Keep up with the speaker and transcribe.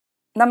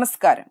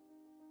നമസ്കാരം.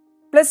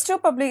 Plus two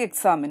public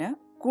എക്സാമിന്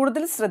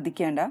കൂടുതൽ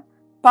ശ്രദ്ധിക്കേണ്ട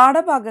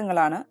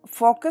പാഠഭാഗങ്ങളാണ്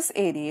ഫോക്കസ്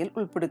ഏരിയയിൽ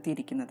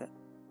ഉൾപ്പെടുത്തിയിരിക്കുന്നത്.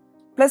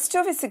 പ്ലസ്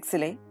ടു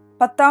ഫിസിക്സിലെ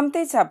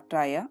 10ാമത്തെ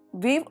ചാപ്റ്ററായ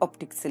വേവ്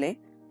ഒപ്റ്റിക്സിലെ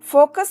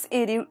ഫോക്കസ്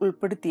ഏരിയയിൽ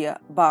ഉൾപ്പെടുത്തിയ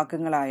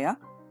ഭാഗങ്ങളായ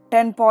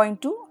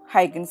 10.2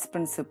 Huygens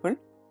principle,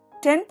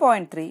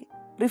 10.3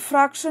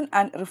 refraction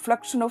and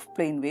reflection of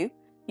plane wave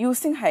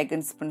using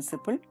Huygens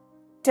principle,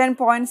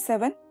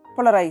 10.7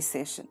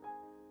 polarisation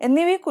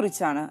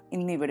എന്നിവയെക്കുറിച്ചാണ്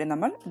ഇന്നിവിടെ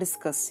നമ്മൾ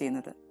ഡിസ്കസ്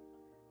ചെയ്യുന്നത്.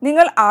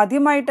 നിങ്ങൾ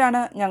ആദ്യമായിട്ടാണ്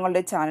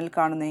ഞങ്ങളുടെ ചാനൽ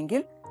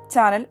കാണുന്നതെങ്കിൽ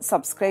ചാനൽ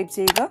സബ്സ്ക്രൈബ്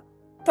ചെയ്യുക,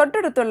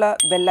 തൊട്ടടുത്തുള്ള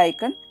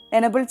ബെല്ലൈക്കൺ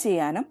എനേബിൾ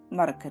ചെയ്യാനും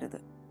മറക്കരുത്.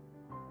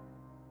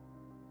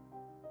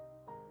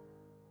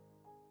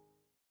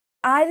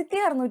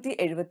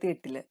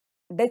 1678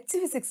 ഡച്ച്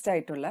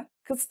ഫിസിക്സ്റ്റായിട്ടുള്ള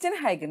ക്രിസ്റ്റ്യൻ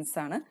ഹൈഗൻസ്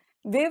ആണ്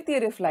wave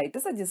theory of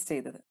light suggest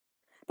ചെയ്തത്.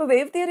 അപ്പോൾ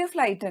വേവ് തിയറി ഓഫ്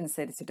ലൈറ്റ്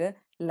അനുസരിച്ചിട്ട്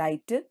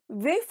ലൈറ്റ്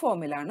വേവ്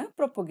ഫോമിലാണ്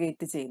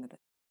പ്രൊപ്പഗേറ്റ് ചെയ്യുന്നത്.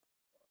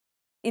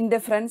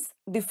 ഇൻഡിഫറൻസ്,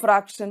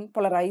 ഡിഫ്രാക്ഷൻ,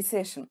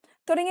 പോളറൈസേഷൻ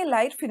തുടങ്ങിയ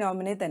ലൈറ്റ്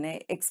ഫിനോമിനെ തന്നെ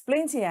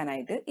എക്സ്പ്ലെയിൻ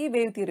ചെയ്യാനായിട്ട് ഈ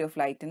വേവ് തിയറി ഓഫ്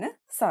ലൈറ്റിന്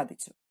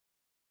സാധിച്ചു.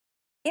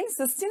 In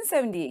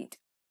 1678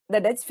 the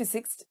Dutch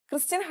physicist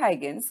Christian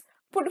Huygens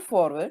put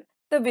forward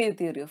the wave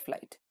theory of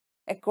light.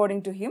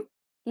 According to him,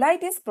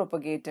 light is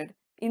propagated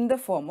in the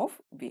form of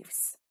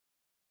waves.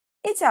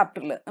 ഈ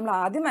ചാപ്റ്ററിൽ നമ്മൾ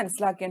ആദ്യം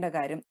മനസ്സിലാക്കേണ്ട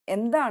കാര്യം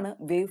എന്താണ്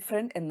വേവ്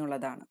ഫ്രണ്ട്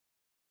എന്നുള്ളതാണ്.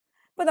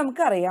 അപ്പോൾ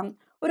നമുക്കറിയാം,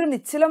 ഒരു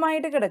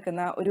നിശ്ചലമായിട്ട്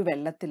കിടക്കുന്ന ഒരു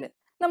വെള്ളത്തിൽ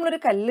നമ്മളൊരു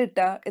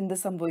കല്ലിട്ട എന്ത്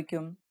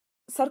സംഭവിക്കും?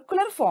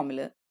 സർക്കുലർ ഫോമിൽ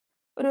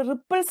ഒരു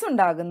റിപ്പിൾസ്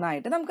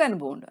ഉണ്ടാകുന്നതായിട്ട് നമുക്ക്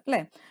അനുഭവമുണ്ട്, അല്ലേ?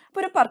 അപ്പോൾ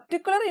ഒരു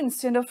പർട്ടിക്കുലർ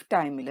ഇൻസ്റ്റന്റ് ഓഫ്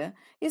ടൈമിൽ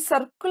ഈ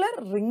സർക്കുലർ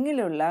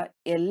റിങ്ങിലുള്ള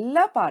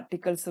എല്ലാ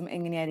പാർട്ടിക്കിൾസും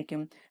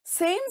എങ്ങനെയായിരിക്കും?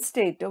 സെയിം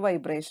സ്റ്റേറ്റ് ഓഫ്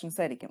വൈബ്രേഷൻസ്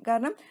ആയിരിക്കും.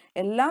 കാരണം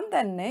എല്ലാം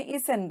തന്നെ ഈ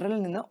സെൻട്രലിൽ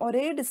നിന്ന്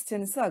ഒരേ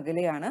ഡിസ്റ്റൻസ്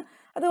അകലെയാണ്.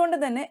 അതുകൊണ്ട്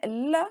തന്നെ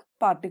എല്ലാ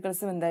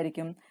പാർട്ടിക്കിൾസും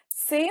എന്തായിരിക്കും?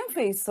 സെയിം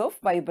ഫേസ് ഓഫ്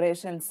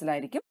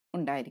വൈബ്രേഷൻസിലായിരിക്കും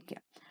ഉണ്ടായിരിക്കുക.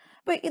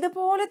 അപ്പോൾ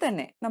ഇതുപോലെ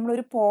തന്നെ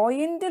നമ്മളൊരു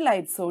പോയിന്റ്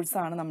ലൈറ്റ് സോഴ്സ്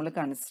ആണ് നമ്മൾ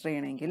കൺസിഡർ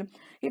ചെയ്യണമെങ്കിൽ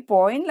ഈ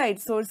പോയിന്റ്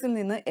ലൈറ്റ് സോഴ്സിൽ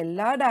നിന്ന്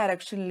എല്ലാ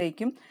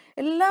ഡയറക്ഷനിലേക്കും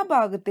എല്ലാ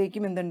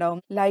ഭാഗത്തേക്കും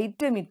എന്തുണ്ടാവും?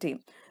 ലൈറ്റ് എമിറ്റ് ചെയ്യും.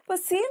 അപ്പോൾ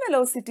സി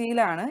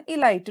വെലോസിറ്റിയിലാണ് ഈ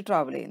ലൈറ്റ്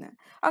ട്രാവൽ ചെയ്യുന്നത്.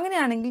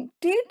 അങ്ങനെയാണെങ്കിൽ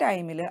ടി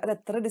ടൈമിൽ അത്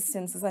എത്ര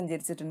ഡിസ്റ്റൻസ്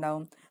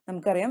സഞ്ചരിച്ചിട്ടുണ്ടാവും?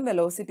 നമുക്കറിയാം,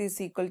 velocity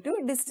is equal to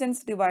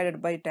distance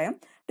divided by time.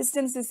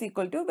 Distance is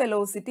equal to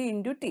velocity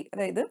into T.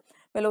 അതായത്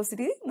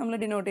വെലോസിറ്റി നമ്മൾ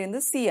ഡിനോട്ട്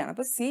ചെയ്യുന്നത് സി ആണ്.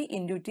 അപ്പോൾ C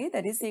into T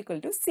that is equal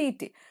to C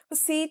T. അപ്പോൾ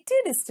സി ടി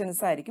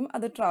ഡിസ്റ്റൻസ് ആയിരിക്കും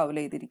അത് travel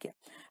ചെയ്തിരിക്കുക.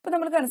 അപ്പോൾ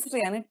നമ്മൾ കൺസിഡർ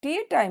ചെയ്യാണ് ടി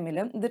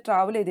ടൈമിലും ഇത്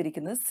ട്രാവൽ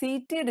ചെയ്തിരിക്കുന്നത് സി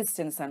ടി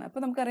ഡിസ്റ്റൻസ് ആണ്.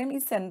 അപ്പോൾ നമുക്കറിയാം, ഈ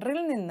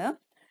സെൻട്രലിൽ നിന്ന്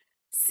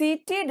സി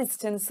ടി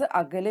ഡിസ്റ്റൻസ്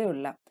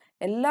അകലെയുള്ള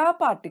എല്ലാ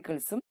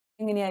പാർട്ടിക്കിൾസും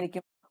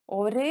എങ്ങനെയായിരിക്കും?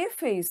 ഒരേ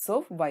ഫേസ്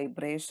ഓഫ്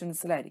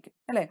വൈബ്രേഷൻസിലായിരിക്കും,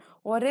 അല്ലെ?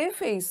 ഒരേ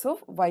ഫേസ്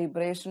ഓഫ്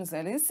വൈബ്രേഷൻസ്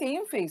അല്ലെങ്കിൽ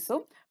സെയിം ഫേസ്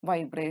ഓഫ്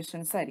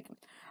വൈബ്രേഷൻസ് ആയിരിക്കും.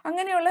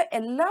 അങ്ങനെയുള്ള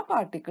എല്ലാ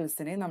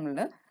പാർട്ടിക്കിൾസിനെയും നമ്മൾ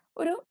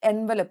ഒരു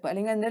എൻവലപ്പ്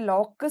അല്ലെങ്കിൽ അതിൻ്റെ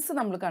ലോക്കസ്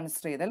നമ്മൾ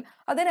കൺസിഡർ ചെയ്താൽ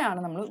അതിനാണ്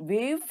നമ്മൾ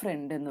വേവ്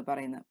ഫ്രണ്ട് എന്ന്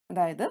പറയുന്നത്.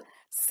 അതായത്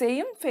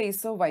സെയിം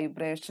ഫേസ് ഓഫ്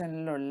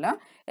വൈബ്രേഷനിലുള്ള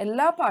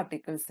എല്ലാ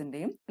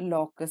പാർട്ടിക്കിൾസിൻ്റെയും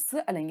ലോക്കസ്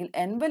അല്ലെങ്കിൽ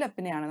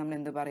എൻവലപ്പിനെയാണ് നമ്മൾ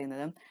എന്ത്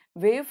പറയുന്നത്?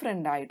 വേവ്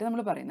ഫ്രണ്ട് ആയിട്ട്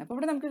നമ്മൾ പറയുന്നത്. അപ്പോൾ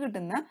ഇവിടെ നമുക്ക്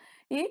കിട്ടുന്ന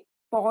ഈ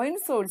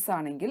പോയിന്റ് സോഴ്സ്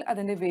ആണെങ്കിൽ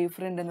അതിന്റെ വേവ്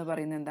ഫ്രണ്ട് എന്ന്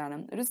പറയുന്നത് എന്താണ്?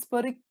 ഒരു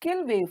സ്പെറിക്കൽ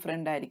വേവ്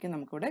ഫ്രണ്ട് ആയിരിക്കും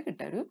നമുക്കിവിടെ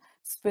കിട്ടുക, ഒരു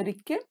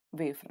സ്പെറിക്കൽ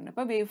വേവ് ഫ്രണ്ട്.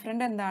 അപ്പോൾ വേവ്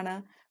ഫ്രണ്ട് എന്താണ്?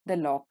 The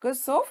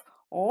locus of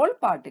all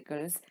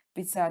particles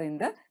which are in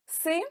the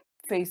same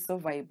face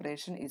of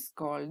vibration is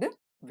called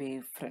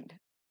wave front.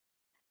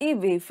 ഈ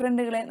വേവ്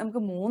ഫ്രണ്ടുകളെ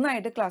നമുക്ക്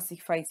മൂന്നായിട്ട്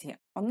ക്ലാസിഫൈ ചെയ്യാം.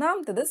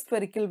 ഒന്നാമത്തത്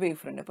സ്പെറിക്കൽ വേവ്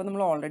ഫ്രണ്ട്. അപ്പോൾ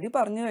നമ്മൾ ഓൾറെഡി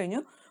പറഞ്ഞു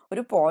കഴിഞ്ഞു,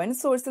 ഒരു പോയിന്റ്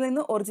സോഴ്സിൽ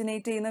നിന്ന്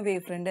ഒറിജിനേറ്റ് ചെയ്യുന്ന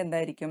വേവ് ഫ്രണ്ട്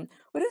എന്തായിരിക്കും?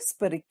 ഒരു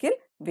സ്പെറിക്കൽ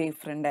വേവ്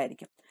ഫ്രണ്ട്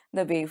ആയിരിക്കും.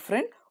 The wave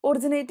front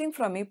originating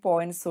from a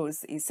point source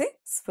is a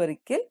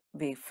spherical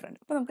wave front.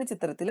 അപ്പോൾ നമുക്ക്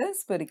ചിത്രത്തിൽ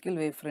സ്പെറിക്കൽ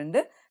വേവ് ഫ്രണ്ട്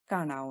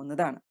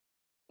കാണാവുന്നതാണ്.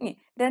 ഇനി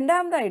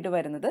രണ്ടാമതായിട്ട്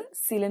വരുന്നത്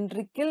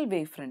സിലിണ്ടറിക്കൽ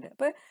വേവ് ഫ്രണ്ട്.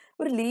 അപ്പോൾ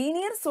ഒരു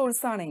ലീനിയർ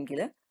സോഴ്സ്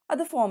ആണെങ്കിൽ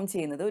അത് ഫോം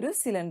ചെയ്യുന്നത് ഒരു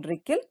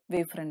സിലിണ്ടറിക്കൽ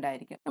വേവ് ഫ്രണ്ട്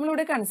ആയിരിക്കും.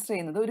 നമ്മളിവിടെ കൺസിഡർ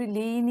ചെയ്യുന്നത് ഒരു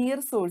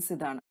ലീനിയർ സോഴ്സ്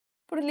ഇതാണ്.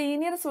 ഇപ്പോൾ ഒരു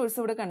ലീനിയർ സോഴ്സ്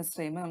ഇവിടെ കൺസിഡർ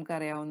ചെയ്യുമ്പോൾ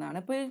നമുക്കറിയാവുന്നതാണ്.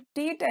 ഇപ്പോൾ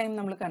ടി ടൈം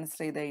നമ്മൾ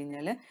കൺസിഡർ ചെയ്ത്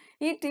കഴിഞ്ഞാൽ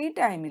ഈ ടി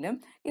ടൈമിലും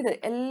ഇത്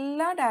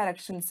എല്ലാ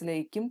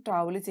ഡയറക്ഷൻസിലേക്കും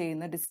ട്രാവൽ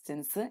ചെയ്യുന്ന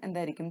ഡിസ്റ്റൻസ്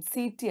എന്തായിരിക്കും?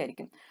 സി ടി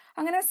ആയിരിക്കും.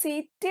 അങ്ങനെ സി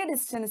ടി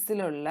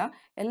ഡിസ്റ്റൻസിലുള്ള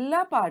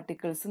എല്ലാ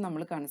പാർട്ടിക്കിൾസും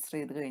നമ്മൾ കൺസിഡർ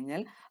ചെയ്ത്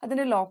കഴിഞ്ഞാൽ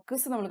അതിൻ്റെ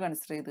ലോക്കസ് നമ്മൾ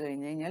കൺസിഡർ ചെയ്ത്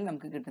കഴിഞ്ഞാൽ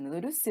നമുക്ക് കിട്ടുന്നത്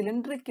ഒരു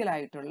സിലിണ്ടറിക്കൽ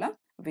ആയിട്ടുള്ള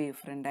വേവ്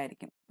ഫ്രണ്ട്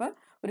ആയിരിക്കും. അപ്പോൾ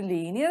ഒരു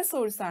ലീനിയർ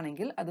സോഴ്സ്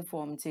ആണെങ്കിൽ അത്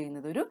ഫോം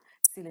ചെയ്യുന്നത് ഒരു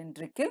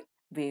സിലിണ്ടറിക്കൽ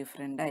വേവ്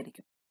ഫ്രണ്ട്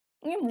ആയിരിക്കും.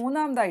 ഇനി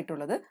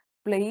മൂന്നാമതായിട്ടുള്ളത്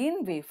പ്ലെയിൻ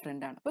വേവ്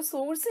ഫ്രണ്ട് ആണ്. അപ്പോൾ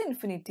സോഴ്സ്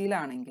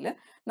ഇൻഫിനിറ്റിയിലാണെങ്കിൽ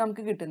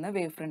നമുക്ക് കിട്ടുന്ന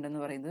വേവ് ഫ്രണ്ട് എന്ന്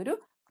പറയുന്നത് ഒരു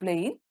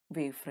പ്ലെയിൻ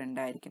വേവ് ഫ്രണ്ട്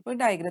ആയിരിക്കും. ഇപ്പോൾ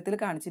ഡയഗ്രത്തിൽ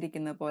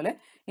കാണിച്ചിരിക്കുന്ന പോലെ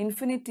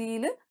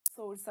ഇൻഫിനിറ്റിയിൽ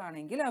സോഴ്സ്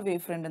ആണെങ്കിൽ ആ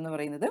വേവ് ഫ്രണ്ട് എന്ന്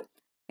പറയുന്നത്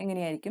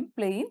എങ്ങനെയായിരിക്കും?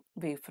 പ്ലെയിൻ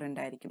വേവ്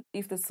ഫ്രണ്ട് ആയിരിക്കും.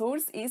 If the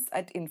source is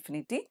at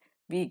infinity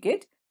we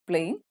get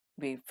plane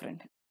wave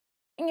front.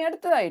 ഇനി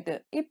അടുത്തതായിട്ട്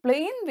ഈ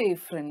പ്ലെയിൻ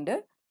വേവ് ഫ്രണ്ട്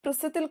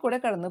പ്രിസത്തിൽ കൂടെ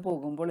കടന്നു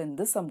പോകുമ്പോൾ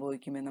എന്ത്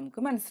സംഭവിക്കുമെന്ന് നമുക്ക്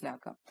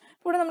മനസ്സിലാക്കാം.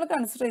 ഇവിടെ നമ്മൾ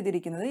കൺസിഡർ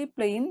ചെയ്തിരിക്കുന്നത് ഈ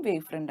പ്ലെയിൻ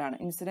വേവ് ഫ്രണ്ട് ആണ്.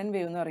 ഇൻസിഡന്റ്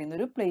വേവ് എന്ന് പറയുന്ന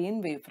ഒരു പ്ലെയിൻ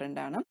വേവ് ഫ്രണ്ട്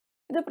ആണ്.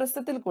 ഇത്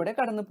പ്രിസത്തിൽ കൂടെ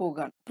കടന്നു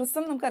പോകുകയാണ്.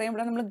 പ്രിസം നമുക്കറിയാം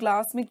ഇവിടെ നമ്മൾ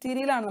ഗ്ലാസ്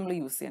മെറ്റീരിയൽ ആണ് നമ്മൾ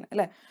യൂസ് ചെയ്യുന്നത്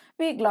അല്ലേ.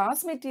 അപ്പോൾ ഈ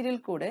ഗ്ലാസ് മെറ്റീരിയൽ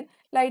കൂടെ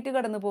ലൈറ്റ്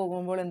കടന്നു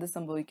പോകുമ്പോൾ എന്ത്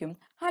സംഭവിക്കും?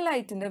 ആ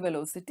ലൈറ്റിന്റെ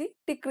വെലോസിറ്റി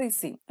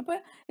ഡിക്രീസ് ചെയ്യും. അപ്പോൾ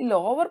ഈ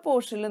ലോവർ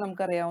പോർഷനിൽ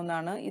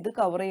നമുക്കറിയാവുന്നതാണ് ഇത്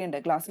കവർ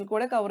ചെയ്യേണ്ട ഗ്ലാസ്സിൽ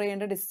കൂടെ കവർ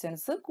ചെയ്യേണ്ട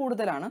ഡിസ്റ്റൻസ്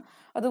കൂടുതലാണ്.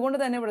 അതുകൊണ്ട്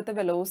തന്നെ ഇവിടുത്തെ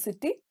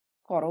വെലോസിറ്റി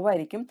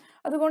കുറവായിരിക്കും.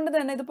 അതുകൊണ്ട്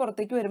തന്നെ ഇത്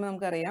പുറത്തേക്ക് വരുമ്പോൾ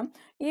നമുക്കറിയാം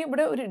ഈ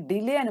ഇവിടെ ഒരു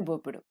ഡിലേ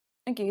അനുഭവപ്പെടും.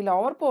 ഓക്കെ, ഈ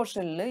ലോവർ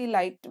പോർഷനിൽ ഈ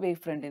ലൈറ്റ് വേവ്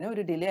ഫ്രണ്ടിന്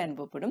ഒരു ഡിലേ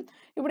അനുഭവപ്പെടും.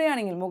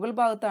 ഇവിടെയാണെങ്കിൽ മുകൾ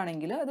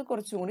ഭാഗത്താണെങ്കിൽ അത്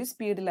കുറച്ചും കൂടി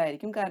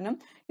സ്പീഡിലായിരിക്കും. കാരണം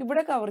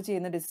ഇവിടെ കവർ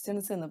ചെയ്യുന്ന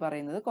ഡിസ്റ്റൻസ് എന്ന്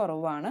പറയുന്നത്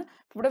കുറവാണ്.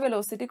 ഇവിടെ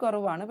വെലോസിറ്റി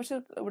കുറവാണ്, പക്ഷെ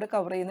ഇവിടെ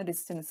കവർ ചെയ്യുന്ന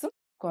ഡിസ്റ്റൻസും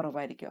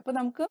കുറവായിരിക്കും. അപ്പോൾ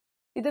നമുക്ക്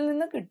ഇതിൽ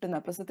നിന്ന് കിട്ടുന്ന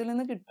പ്രിസത്തിൽ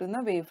നിന്ന് കിട്ടുന്ന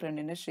വേവ്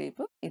ഫ്രണ്ടിന്റെ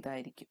ഷേപ്പ്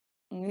ഇതായിരിക്കും.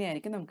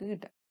 ഇങ്ങനെയായിരിക്കും നമുക്ക്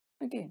കിട്ടുക.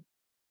 ഓക്കെ,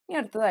 ഇനി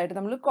അടുത്തതായിട്ട്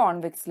നമ്മൾ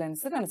കോൺവെക്സ്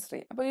ലെൻസ് കൺസിഡർ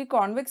ചെയ്യും. അപ്പോൾ ഈ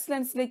കോൺവെക്സ്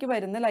ലെൻസിലേക്ക്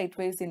വരുന്ന light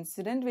waves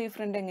incident wave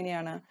front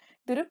എങ്ങനെയാണ്?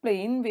 ഇതൊരു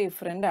പ്ലെയിൻ വേവ്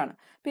ഫ്രണ്ട് ആണ്.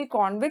 അപ്പോൾ ഈ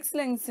കോൺവെക്സ്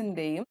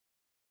ലെൻസിന്റെയും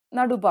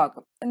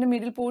നടുഭാഗം അതിന്റെ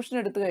മിഡിൽ പോർഷൻ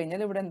എടുത്തു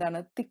കഴിഞ്ഞാൽ ഇവിടെ എന്താണ്?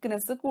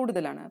 തിക്നെസ്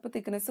കൂടുതലാണ്. അപ്പോൾ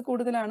തിക്നെസ്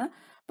കൂടുതലാണ്.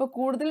 അപ്പോൾ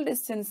കൂടുതൽ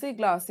ഡിസ്റ്റൻസ് ഈ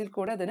ഗ്ലാസ്സിൽ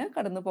കൂടെ അതിന്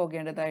കടന്നു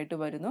പോകേണ്ടതായിട്ട്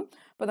വരുന്നു.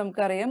 അപ്പോൾ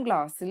നമുക്കറിയാം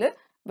ഗ്ലാസ്സിൽ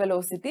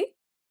വെലോസിറ്റി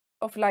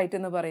ഓഫ് ലൈറ്റ്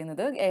എന്ന്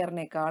പറയുന്നത്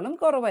എയറിനേക്കാളും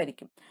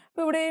കുറവായിരിക്കും.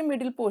 അപ്പോൾ ഇവിടെ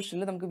മിഡിൽ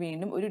പോർഷനിൽ നമുക്ക്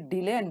വീണ്ടും ഒരു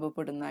ഡിലേ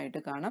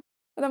അനുഭവപ്പെടുന്നതായിട്ട് കാണാം.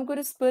 അപ്പോൾ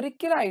നമുക്കൊരു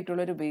സ്പെറിക്കൽ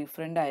ആയിട്ടുള്ള ഒരു വേവ്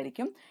ഫ്രണ്ട്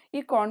ആയിരിക്കും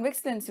ഈ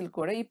കോൺവെക്സ് ലെൻസിൽ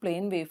കൂടെ ഈ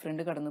പ്ലെയിൻ വേവ്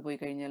ഫ്രണ്ട് കടന്നു പോയി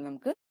കഴിഞ്ഞാൽ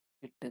നമുക്ക്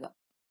കിട്ടുക.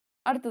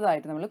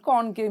 അടുത്തതായിട്ട് നമ്മൾ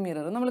കോൺകേവ്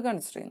മിറർ നമ്മൾ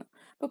കൺസിഡർ ചെയ്യുന്നു.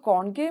 അപ്പോൾ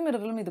കോൺകേവ്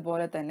മിററിലും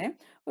ഇതുപോലെ തന്നെ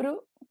ഒരു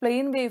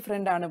പ്ലെയിൻ വേവ്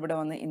ഫ്രണ്ട് ആണ് ഇവിടെ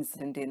വന്ന്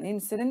ഇൻസിഡന്റ് ചെയ്യുന്നത്.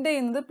 ഇൻസിഡന്റ്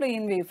ചെയ്യുന്നത്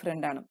പ്ലെയിൻ വേവ്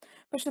ഫ്രണ്ട് ആണ്.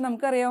 പക്ഷെ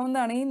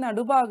നമുക്കറിയാവുന്നതാണ് ഈ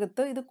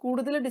നടുഭാഗത്ത് ഇത്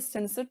കൂടുതൽ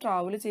ഡിസ്റ്റൻസ്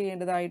ട്രാവൽ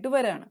ചെയ്യേണ്ടതായിട്ട്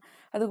വരാണ്.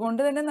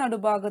 അതുകൊണ്ട് തന്നെ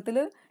നടുഭാഗത്തിൽ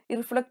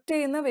റിഫ്ലക്ട്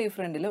ചെയ്യുന്ന വേവ്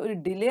ഫ്രണ്ടിൽ ഒരു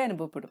ഡിലേ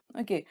അനുഭവപ്പെടും.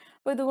 ഓക്കെ,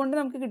 അപ്പോൾ ഇതുകൊണ്ട്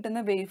നമുക്ക്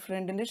കിട്ടുന്ന വേവ്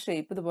ഫ്രണ്ടിന്റെ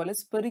ഷേപ്പ് ഇതുപോലെ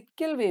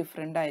സ്പെറിക്കൽ വേവ്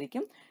ഫ്രണ്ട്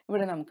ആയിരിക്കും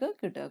ഇവിടെ നമുക്ക്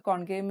കിട്ടുക.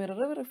 കോൺകേവ്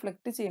മിറർ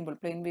റിഫ്ലക്ട് ചെയ്യുമ്പോൾ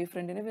പ്ലെയിൻ വേവ്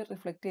ഫ്രണ്ടിനെ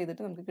റിഫ്ലക്ട്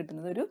ചെയ്തിട്ട് നമുക്ക്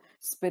കിട്ടുന്നത് ഒരു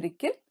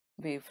സ്പെറിക്കൽ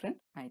വേവ് ഫ്രണ്ട്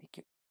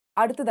ആയിരിക്കും.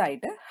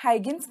 അടുത്തതായിട്ട്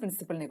ഹൈഗൻസ്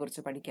പ്രിൻസിപ്പിളിനെ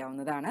കുറിച്ച്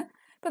പഠിക്കാവുന്നതാണ്.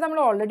 ഇപ്പൊ നമ്മൾ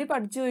ഓൾറെഡി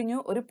പഠിച്ചു കഴിഞ്ഞു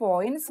ഒരു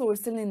പോയിന്റ്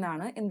സോഴ്സിൽ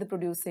നിന്നാണ് എന്ത്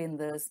പ്രൊഡ്യൂസ്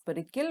ചെയ്യുന്നത്?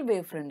 സ്പെറിക്കൽ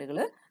വേവ് ഫ്രണ്ടുകൾ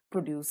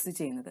പ്രൊഡ്യൂസ്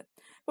ചെയ്യുന്നത്.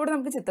 ഇവിടെ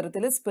നമുക്ക്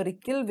ചിത്രത്തിൽ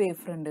സ്പെറിക്കൽ വേവ്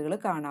ഫ്രണ്ടുകൾ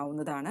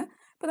കാണാവുന്നതാണ്.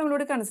 ഇപ്പൊ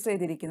നമ്മളിവിടെ കൺസിഡർ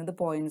ചെയ്തിരിക്കുന്നത്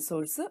പോയിന്റ്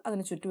സോഴ്സ്,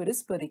 അതിന് ചുറ്റും ഒരു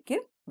സ്പെറിക്കൽ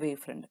വേവ്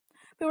ഫ്രണ്ട്.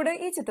 അപ്പൊ ഇവിടെ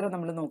ഈ ചിത്രം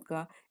നമ്മൾ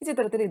നോക്കുക. ഈ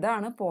ചിത്രത്തിൽ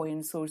ഇതാണ്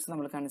പോയിന്റ് സോഴ്സ്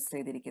നമ്മൾ കൺസിഡർ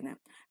ചെയ്തിരിക്കുന്നത്.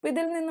 അപ്പൊ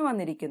ഇതിൽ നിന്ന്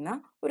വന്നിരിക്കുന്ന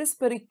ഒരു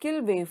സ്പെറിക്കൽ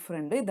വേവ്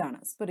ഫ്രണ്ട് ഇതാണ്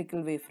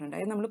സ്പെറിക്കൽ വേവ് ഫ്രണ്ട്.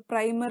 അതായത് നമ്മൾ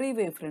പ്രൈമറി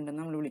വേവ് ഫ്രണ്ട്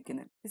നമ്മൾ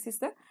വിളിക്കുന്നത്. This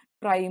is the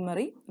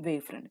primary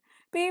wave front.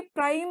 അപ്പൊ ഈ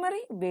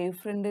പ്രൈമറി വേവ്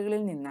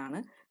ഫ്രണ്ടുകളിൽ നിന്നാണ്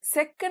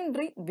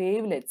സെക്കൻഡറി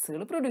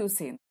വേവ്ലെറ്റ്സുകൾ പ്രൊഡ്യൂസ്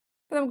ചെയ്യുന്നത്.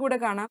 അപ്പൊ നമുക്കിവിടെ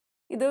കാണാം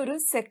ഇത് ഒരു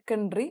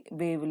സെക്കൻഡറി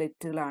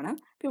വേവ്ലെറ്റുകളാണ്.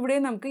 അപ്പൊ ഇവിടെ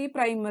നമുക്ക് ഈ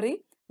പ്രൈമറി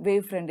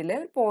വേവ് ഫ്രണ്ടിലെ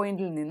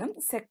പോയിന്റിൽ നിന്നും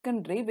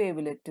സെക്കൻഡറി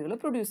വേവ്ലെറ്റുകൾ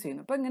പ്രൊഡ്യൂസ്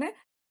ചെയ്യുന്നു. അപ്പൊ ഇങ്ങനെ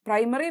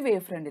പ്രൈമറി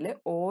വേവ് ഫ്രണ്ടിലെ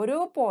ഓരോ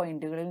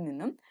പോയിന്റുകളിൽ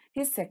നിന്നും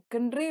ഈ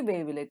സെക്കൻഡറി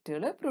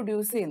വേവ്ലെറ്റുകൾ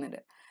പ്രൊഡ്യൂസ്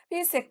ചെയ്യുന്നുണ്ട്. ഈ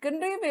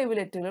സെക്കൻഡറി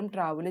വേവ്ലെറ്റുകളും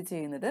ട്രാവൽ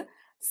ചെയ്യുന്നത്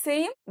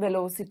സെയിം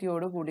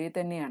വെലോസിറ്റിയോട് കൂടി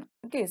തന്നെയാണ്.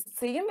 ഓക്കെ,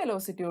 സെയിം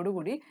വെലോസിറ്റിയോട്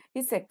കൂടി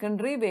ഈ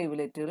സെക്കൻഡറി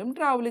വേവ്ലെറ്റുകളും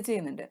ട്രാവൽ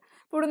ചെയ്യുന്നുണ്ട്.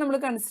 അപ്പോൾ ഇവിടെ നമ്മൾ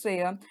കൺസിഡർ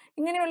ചെയ്യാം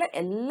ഇങ്ങനെയുള്ള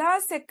എല്ലാ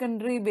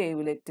സെക്കൻഡറി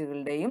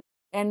വേവ്ലെറ്റുകളുടെയും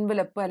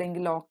എൻവലപ്പ്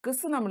അല്ലെങ്കിൽ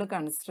ലോക്കസ് നമ്മൾ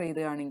കൺസിഡർ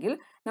ചെയ്യുകയാണെങ്കിൽ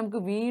നമുക്ക്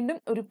വീണ്ടും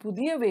ഒരു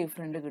പുതിയ വേവ്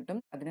ഫ്രണ്ട് കിട്ടും.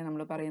 അതിനെ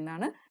നമ്മൾ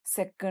പറയുന്നതാണ്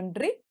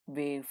സെക്കൻഡറി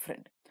വേവ്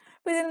ഫ്രണ്ട്.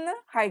 അപ്പോൾ ഇതിൽ നിന്ന്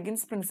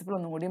ഹൈഗൻസ് പ്രിൻസിപ്പിൾ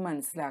ഒന്നും കൂടി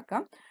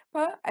മനസ്സിലാക്കാം.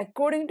 അപ്പോൾ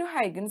according to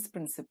Huygens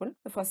principle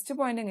first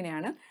point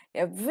എങ്ങനെയാണ്?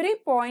 Every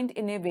point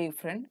in A wave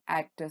front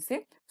act as A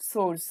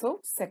source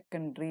of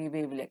secondary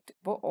wavelet.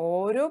 അപ്പോൾ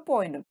ഓരോ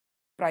പോയിന്റും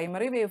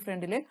പ്രൈമറി വേവ്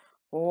ഫ്രണ്ടിലെ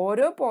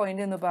ഓരോ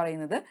പോയിന്റ് എന്ന്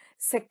പറയുന്നത്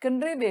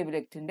സെക്കൻഡറി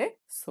വേവ്ലെറ്റിന്റെ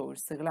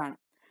സോഴ്സുകളാണ്.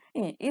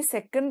 ഇനി ഈ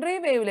സെക്കൻഡറി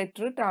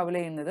വേവ്ലെറ്റ് ട്രാവൽ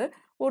ചെയ്യുന്നത്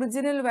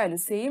original value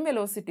same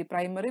velocity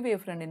primary wave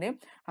ഫ്രണ്ടിന്റെ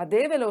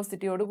അതേ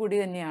വെലോസിറ്റിയോട് കൂടി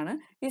തന്നെയാണ്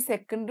ഈ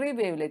സെക്കൻഡറി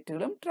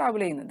വേവ്ലെറ്റുകളും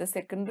ട്രാവൽ ചെയ്യുന്നത്.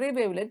 Secondary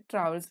wavelet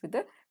travels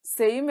with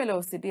same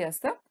velocity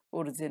as the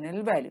original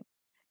value.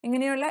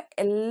 ഇങ്ങനെയുള്ള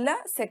എല്ലാ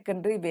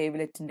സെക്കൻഡറി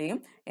വേവ്ലെറ്റിന്റെയും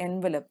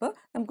എൻവലപ്പ്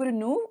നമുക്കൊരു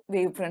ന്യൂ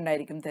വേവ് ഫ്രണ്ട്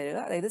ആയിരിക്കും തരിക.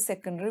 അതായത്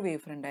സെക്കൻഡറി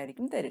വേവ് ഫ്രണ്ട്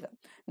ആയിരിക്കും തരിക.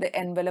 The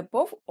envelope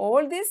of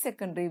all these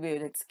secondary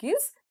വേവ്ലെറ്റ്സ്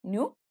gives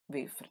new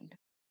wave front.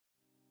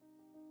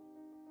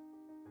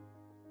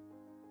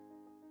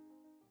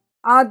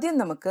 ആദ്യം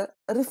നമുക്ക്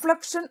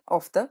reflection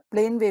of the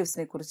plain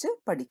waves കുറിച്ച്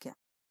പഠിക്കാം.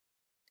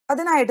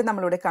 അതിനായിട്ട്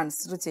നമ്മളിവിടെ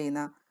കൺസിഡർ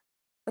ചെയ്യുന്ന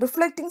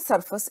റിഫ്ലക്റ്റിംഗ്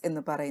സർഫസ്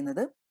എന്ന്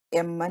പറയുന്നത്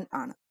MN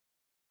ആണ്.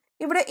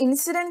 ഇവിടെ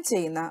ഇൻസിഡന്റ്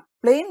ചെയ്യുന്ന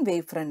പ്ലെയിൻ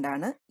വേവ് ഫ്രണ്ട്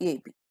ആണ്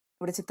AB.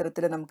 ഇവിടെ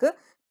ചിത്രത്തിൽ നമുക്ക്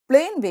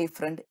പ്ലെയിൻ വേവ്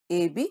ഫ്രണ്ട്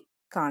AB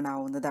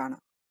കാണാവുന്നതാണ്.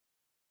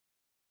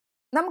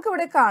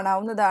 നമുക്കിവിടെ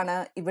കാണാവുന്നതാണ്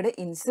ഇവിടെ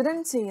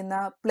ഇൻസിഡന്റ് ചെയ്യുന്ന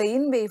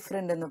പ്ലെയിൻ വേവ്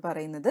ഫ്രണ്ട് എന്ന്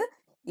പറയുന്നത്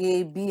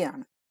AB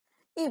ആണ്.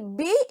 ഈ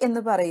B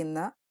എന്ന് പറയുന്ന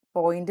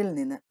പോയിന്റിൽ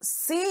നിന്ന്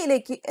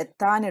സിയിലേക്ക്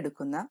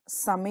എത്താനെടുക്കുന്ന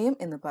സമയം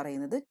എന്ന്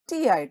പറയുന്നത് T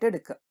ആയിട്ട്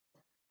എടുക്കുക.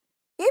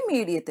 ഈ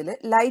മീഡിയത്തിൽ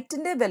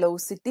ലൈറ്റിന്റെ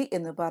വെലോസിറ്റി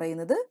എന്ന്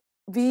പറയുന്നത്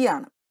V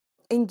ആണ്.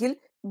 എങ്കിൽ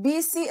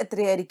BC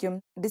എത്രയായിരിക്കും?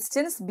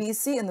 ഡിസ്റ്റൻസ്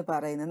BC എന്ന്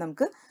പറയുന്നത്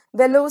നമുക്ക്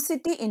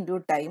വെലോസിറ്റി ഇൻറ്റു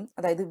ടൈം,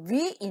 അതായത്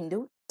V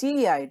ഇൻറ്റു T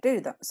ആയിട്ട്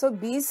എഴുതാം. So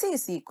BC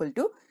is equal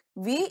to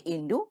V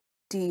into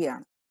T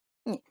ആണ്.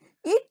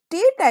 ഈ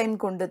T ടൈം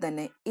കൊണ്ട്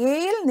തന്നെ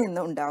എയിൽ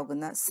നിന്ന്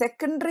ഉണ്ടാകുന്ന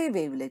സെക്കൻഡറി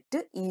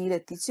വേവ്ലെറ്റ് ഇയിൽ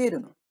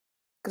എത്തിച്ചേരുന്നു.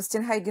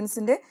 ക്രിസ്റ്റ്യൻ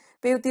ഹൈഗൻസിന്റെ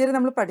വേവ് തിയറി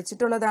നമ്മൾ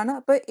പഠിച്ചിട്ടുള്ളതാണ്.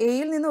 അപ്പോൾ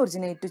എയിൽ നിന്ന്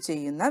ഒറിജിനേറ്റ്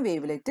ചെയ്യുന്ന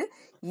വേവ്ലെറ്റ്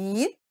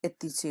ഇയിൽ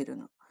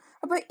എത്തിച്ചേരുന്നു.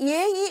 അപ്പോൾ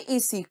A E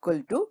is equal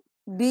to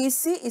B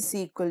C is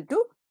equal to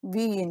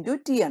V into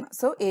T ആണ്.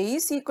 So A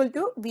is equal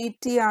to V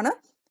T ആണ്.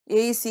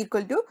 A is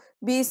equal to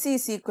B C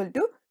is equal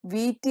to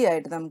V T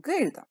ആയിട്ട് നമുക്ക്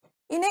എഴുതാം.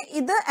 ഇനി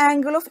ഇത്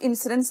angle of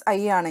incidence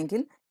I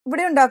ആണെങ്കിൽ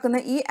ഇവിടെ ഉണ്ടാക്കുന്ന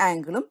ഈ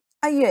ആംഗിളും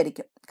ഐ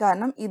ആയിരിക്കും.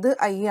 കാരണം ഇത്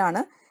ഐ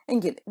ആണ്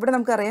എങ്കിൽ ഇവിടെ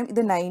നമുക്കറിയാം ഇത്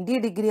 90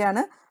 ഡിഗ്രി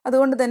ആണ്.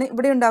 അതുകൊണ്ട് തന്നെ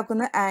ഇവിടെ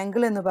ഉണ്ടാക്കുന്ന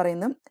ആംഗിൾ എന്ന്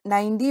പറയുന്നത്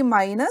 90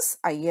 മൈനസ്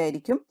ഐ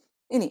ആയിരിക്കും.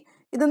 ഇനി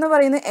ഇതെന്ന്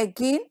പറയുന്നത്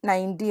അഗെയിൻ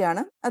 90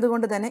 ആണ്.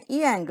 അതുകൊണ്ട് തന്നെ ഈ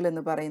ആംഗിൾ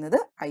എന്ന് പറയുന്നത്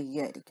ഐ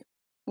ആയിരിക്കും.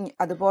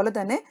 അതുപോലെ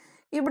തന്നെ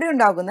ഇവിടെ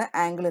ഉണ്ടാകുന്ന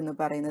ആംഗിൾ എന്ന്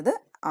പറയുന്നത്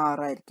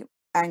ആറായിരിക്കും.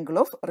 Angle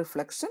of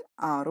reflection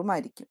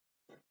ആറുമായിരിക്കും.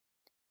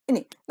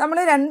 ഇനി നമ്മൾ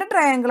രണ്ട്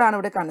ട്രയാങ്കിൾ ആണ്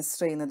ഇവിടെ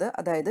കൺസിഡർ ചെയ്യുന്നത്.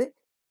 അതായത്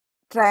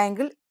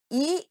ട്രയാങ്കിൾ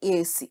ഇ എ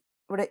സി,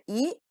 ഇവിടെ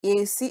ഇ എ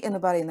സി എന്ന്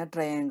പറയുന്ന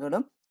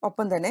ട്രയാങ്കിളും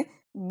ഒപ്പം തന്നെ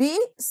ബി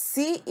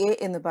സി എ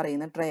എന്ന്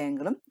പറയുന്ന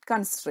ട്രയാങ്കിളും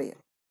കൺസിഡർ ചെയ്യാം.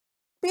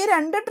 ഈ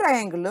രണ്ട്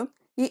ട്രയാങ്കിളിലും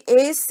ഈ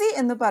എ സി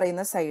എന്ന്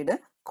പറയുന്ന സൈഡ്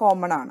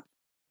കോമൺ ആണ്.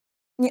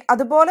 ഇനി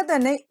അതുപോലെ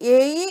തന്നെ A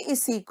E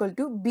is equal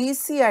to B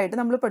C ആയിട്ട്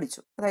നമ്മൾ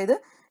പഠിച്ചു. അതായത്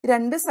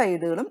രണ്ട്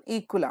സൈഡുകളും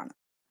ഈക്വൽ ആണ്.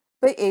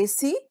 ഇപ്പൊ എ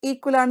സി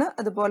ഈക്വൽ ആണ്.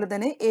 അതുപോലെ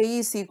തന്നെ A E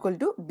is equal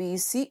to B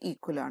C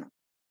equal ആണ്.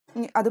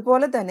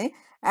 അതുപോലെ തന്നെ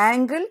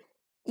ആംഗിൾ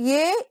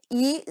എ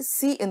ഇ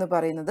സി എന്ന്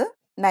പറയുന്നത്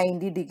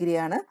 90 ഡിഗ്രി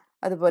ആണ്.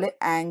 അതുപോലെ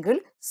ആംഗിൾ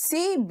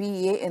സി ബി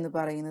എ എന്ന്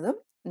പറയുന്നതും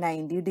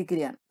 90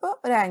 ഡിഗ്രി ആണ്. അപ്പോൾ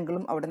ഒരു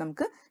ആംഗിളും അവിടെ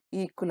നമുക്ക്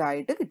ഈക്വൽ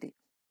ആയിട്ട് കിട്ടി.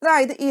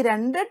 അതായത് ഈ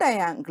രണ്ട്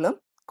ട്രയാങ്കിളും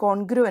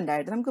കോൺഗ്രുവൻ്റ്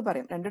ആയിട്ട് നമുക്ക്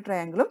പറയാം. രണ്ട്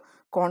ട്രയാങ്കിളും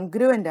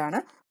കോൺഗ്രുവൻ്റ് ആണ്.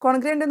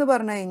 കോൺഗ്രുവൻ്റ് എന്ന്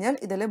പറഞ്ഞു കഴിഞ്ഞാൽ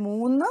ഇതിലെ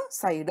മൂന്ന്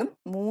സൈഡും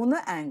മൂന്ന്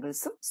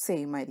ആംഗിൾസും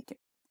സെയിം ആയിരിക്കും.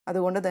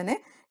 അതുകൊണ്ട് തന്നെ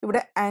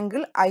ഇവിടെ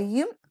ആംഗിൾ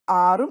ഐയും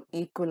ആറും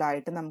ഈക്വൽ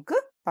ആയിട്ട് നമുക്ക്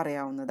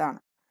പറയാവുന്നതാണ്.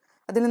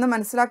 അതിൽ നിന്ന്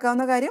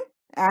മനസ്സിലാക്കാവുന്ന കാര്യം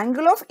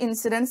ആംഗിൾ ഓഫ്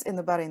ഇൻസിഡൻസ്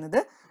എന്ന് പറയുന്നത്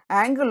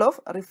ആംഗിൾ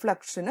ഓഫ്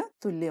റിഫ്ലക്ഷന്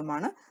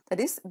തുല്യമാണ്.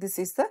 This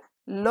is the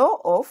law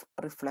of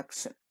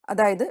reflection.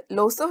 അതായത്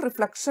ലോസ് ഓഫ്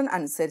റിഫ്ലക്ഷൻ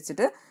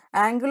അനുസരിച്ചിട്ട്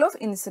ആംഗിൾ ഓഫ്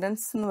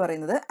ഇൻസിഡൻസ് എന്ന്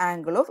പറയുന്നത്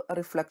ആംഗിൾ ഓഫ്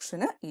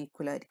റിഫ്ലക്ഷന്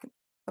ഈക്വൽ ആയിരിക്കും.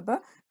 അപ്പോൾ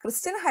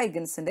ക്രിസ്റ്റ്യൻ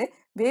ഹൈഗൻസിന്റെ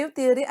വേവ്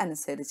തിയറി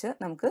അനുസരിച്ച്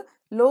നമുക്ക്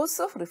ലോസ്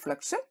ഓഫ്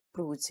റിഫ്ലക്ഷൻ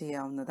പ്രൂവ്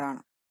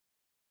ചെയ്യാവുന്നതാണ്.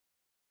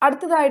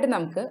 അടുത്തതായിട്ട്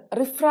നമുക്ക്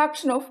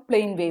റിഫ്രാക്ഷൻ ഓഫ്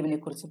പ്ലെയിൻ വേവിനെ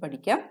കുറിച്ച്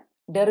പഠിക്കാം.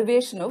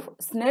 Derivation of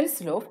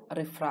Snell's law of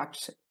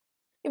refraction.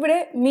 ഇവിടെ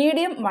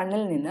മീഡിയം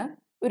 1ൽ നിന്ന്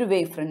ഒരു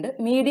വേവ് ഫ്രണ്ട്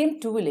മീഡിയം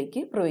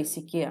 2ലേക്ക്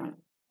പ്രവേശിക്കുകയാണ്.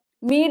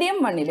 മീഡിയം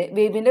 1ലെ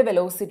വേവിന്റെ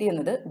വെലോസിറ്റി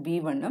എന്നത്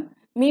v1ഉം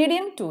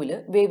മീഡിയം 2ല്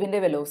വേവിന്റെ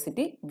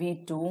വെലോസിറ്റി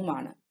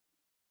v2ഉമാണ്.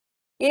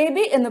 എ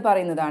ബി എന്ന്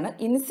പറയുന്നതാണ്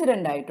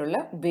ഇൻസിഡന്റ് ആയിട്ടുള്ള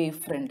വേവ്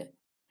ഫ്രണ്ട്.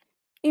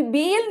 ഈ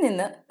ബിയിൽ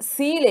നിന്ന്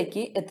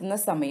സിയിലേക്ക് എത്തുന്ന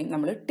സമയം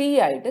നമ്മൾ ടി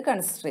ആയിട്ട്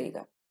കൺസിഡർ ചെയ്യുക.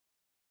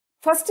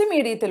 ഫസ്റ്റ്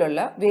മീഡിയത്തിലുള്ള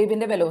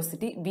വേവിന്റെ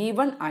വെലോസിറ്റി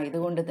v1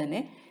 ആയതുകൊണ്ട്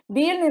തന്നെ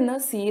ബിയിൽ നിന്ന്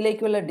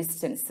സിയിലേക്കുള്ള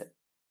distance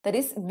that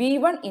is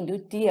v1 into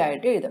T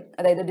ആയിട്ട് എഴുതാം.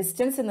 അതായത്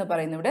ഡിസ്റ്റൻസ് എന്ന്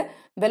പറയുന്നത് ഇവിടെ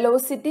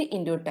velocity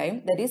into time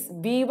that is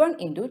v1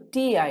 into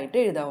T ആയിട്ട്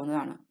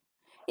എഴുതാവുന്നതാണ്.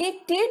 ഈ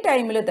ടി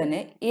ടൈമിൽ തന്നെ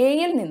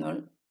എയിൽ നിന്നും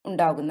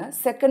ഉണ്ടാകുന്ന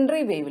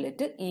സെക്കൻഡറി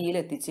വേവ്ലെറ്റ് ഇയിൽ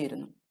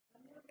എത്തിച്ചേരുന്നു.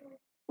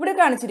 ഇവിടെ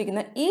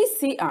കാണിച്ചിരിക്കുന്ന ഇ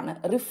സി ആണ്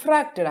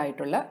റിഫ്രാക്റ്റഡ്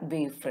ആയിട്ടുള്ള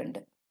വേവ് ഫ്രണ്ട്.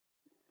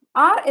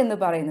 ആർ എന്ന്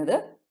പറയുന്നത്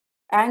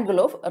ആംഗിൾ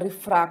ഓഫ്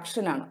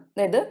റിഫ്രാക്ഷൻ ആണ്.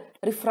 അതായത്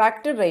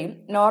റിഫ്രാക്റ്റഡ് റേയും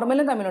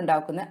നോർമലും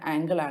തമ്മിലുണ്ടാക്കുന്ന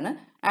ആംഗിൾ ആണ്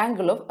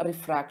ആംഗിൾ ഓഫ്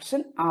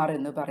റിഫ്രാക്ഷൻ ആർ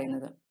എന്ന്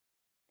പറയുന്നത്.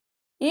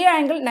 ഈ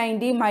ആംഗിൾ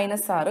 90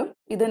 മൈനസ് ആറും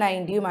ഇത്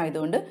 90യും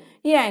ആയതുകൊണ്ട്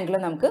ഈ ആംഗിൾ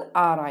നമുക്ക്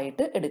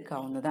ആറായിട്ട്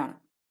എടുക്കാവുന്നതാണ്.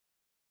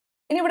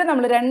 ഇനി ഇവിടെ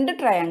നമ്മൾ രണ്ട്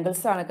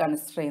ട്രയാങ്കിൾസ് ആണ്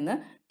കൺസിഡർ ചെയ്യുന്നത്.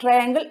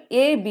 Triangle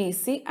A B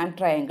C and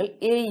triangle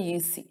A E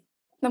C.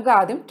 നമുക്ക്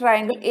ആദ്യം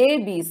triangle A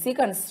B C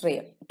consider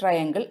ചെയ്യാം.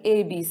 Triangle A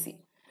B C.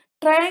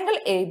 Triangle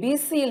A B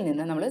സിയിൽ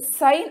നിന്ന് നമ്മൾ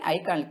സൈൻ ഐ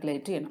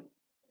കാൽക്കുലേറ്റ് ചെയ്യണം.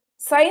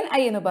 സൈൻ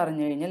ഐ എന്ന്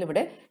പറഞ്ഞു കഴിഞ്ഞാൽ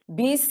ഇവിടെ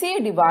B C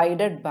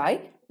divided by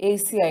A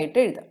C ആയിട്ട്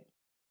എഴുതാം.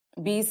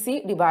 B C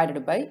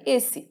divided by A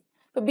C.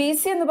 ഇപ്പൊ ബി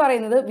സി എന്ന്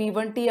പറയുന്നത്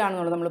v1t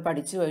ആണെന്നുള്ളത് നമ്മൾ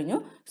പഠിച്ചു കഴിഞ്ഞു.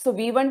 So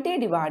v1t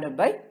divided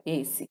by A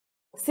C.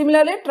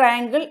 Similarly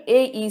triangle A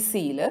E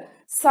സിയിൽ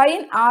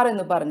സൈൻ ആർ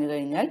എന്ന് പറഞ്ഞു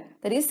കഴിഞ്ഞാൽ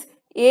that is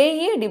A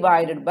E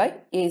divided by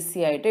A C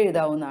ആയിട്ട്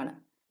എഴുതാവുന്നതാണ്.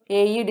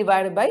 A E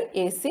divided by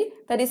A C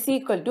that is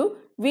equal to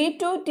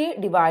v2t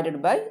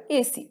divided by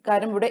A C.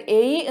 കാരണം ഇവിടെ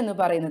A E എന്ന്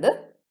പറയുന്നത്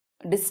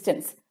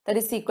distance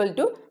that is equal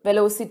to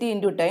velocity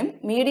into time.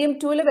 Medium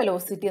 2ലെ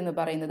velocity എന്ന്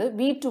പറയുന്നത്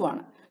v2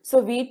 ആണ്. So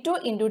v2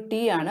 into T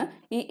ആണ്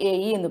ഈ A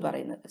E എന്ന്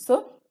പറയുന്നത്. So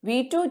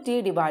v2t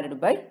divided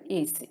by A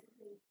C.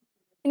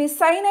 ഇനി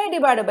sine i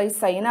divide by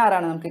sine R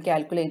ആണ് നമുക്ക്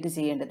കാൽക്കുലേറ്റ്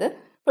ചെയ്യേണ്ടത്.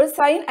 അപ്പോൾ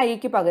സൈൻ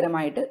ഐക്ക്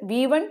പകരമായിട്ട്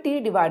v1t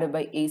divide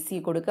by A C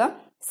കൊടുക്കുക.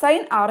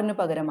 സൈൻ ആറിന്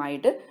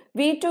പകരമായിട്ട്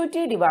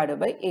v2t divide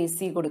by A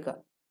C കൊടുക്കുക.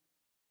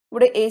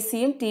 ഇവിടെ എ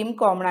സിയും ടിയും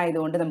കോമൺ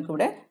ആയതുകൊണ്ട്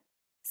നമുക്കിവിടെ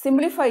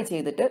സിംപ്ലിഫൈ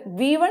ചെയ്തിട്ട്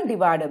v1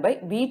 ഡിവൈഡ് ബൈ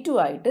v2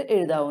 ആയിട്ട്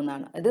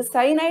എഴുതാവുന്നതാണ്. അത്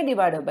sine i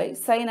divide by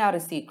sine R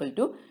is equal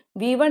to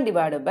v1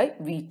 divide by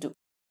v2.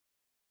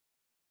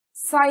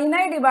 Sine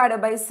i divide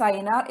by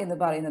sine R എന്ന്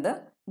പറയുന്നത്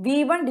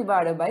v1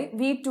 ഡിവൈഡ് ബൈ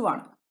v2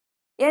 ആണ്.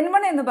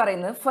 n1 എന്ന്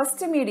പറയുന്നത്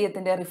ഫസ്റ്റ്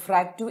മീഡിയത്തിന്റെ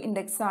റിഫ്രാക്റ്റീവ്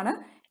ഇൻഡെക്സ് ആണ്.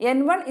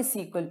 n1 is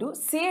equal to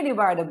c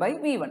divide by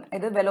v1.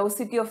 ഇത്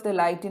velocity of the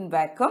light in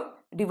vacuum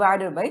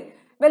divided by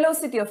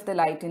velocity of the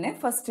light in A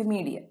first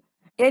medium.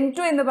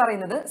 N2 എന്ന്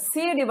പറയുന്നത്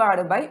C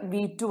divided by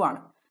V2 ആണ്.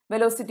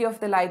 Velocity of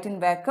the light in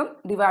vacuum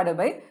divided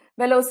by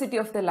velocity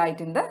of the light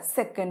in the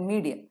second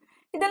medium.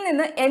 ഇതിൽ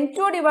നിന്ന്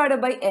N2 divided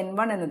by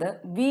N1 എന്നത്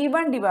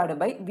V1 divided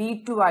by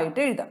V2 ആയിട്ട്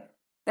എഴുതാം.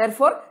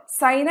 Therefore,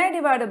 sin I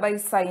divided by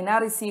sin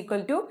R is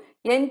equal to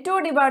N2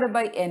 divided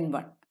by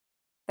N1.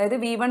 അതായത്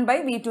V1 by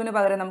V2 ന്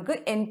പകരം നമുക്ക്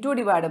N2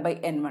 divided by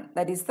N1.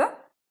 That is the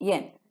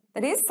N.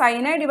 That is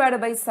sin I divided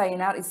by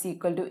sin R is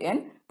equal to N.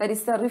 That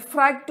is the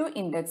refractive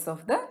index of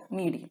the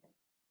medium.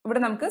 ഇവിടെ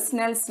നമുക്ക്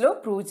Snell's law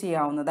prove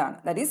ചെയ്യാവുന്നതാണ്.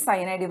 That is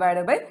sin I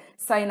divided by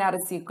sin R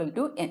is equal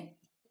to N.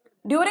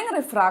 During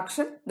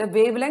refraction, the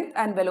wavelength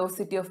and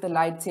velocity of the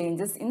light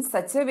changes in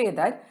such a way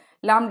that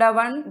lambda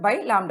 1 by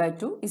lambda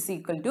 2 is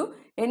equal to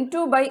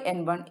N2 by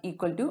N1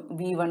 equal to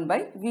V1 by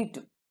V2.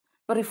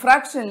 ഇപ്പോൾ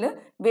റിഫ്രാക്ഷനിൽ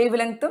wave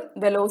ലെങ്ത്തും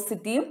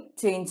വെലോസിറ്റിയും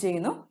change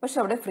ചെയ്യുന്നു, പക്ഷെ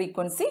അവിടെ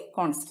frequency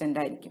constant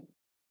ആയിരിക്കും.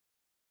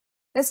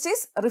 Next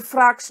is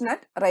refraction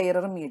at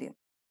rarer medium.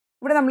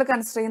 ഇവിടെ നമ്മൾ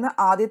consider ചെയ്യുന്ന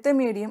ആദ്യത്തെ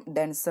മീഡിയം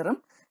ഡെൻസറും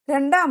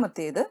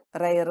രണ്ടാമത്തേത്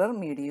റെയറർ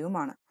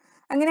മീഡിയവുമാണ്.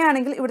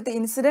 അങ്ങനെയാണെങ്കിൽ ഇവിടുത്തെ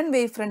ഇൻസിഡന്റ്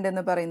വേവ് ഫ്രണ്ട്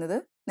എന്ന് പറയുന്നത്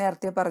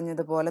നേരത്തെ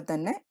പറഞ്ഞതുപോലെ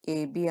തന്നെ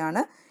AB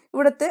ആണ്.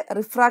 ഇവിടുത്തെ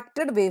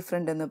റിഫ്രാക്റ്റഡ് വേവ്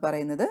ഫ്രണ്ട് എന്ന്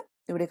പറയുന്നത്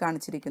ഇവിടെ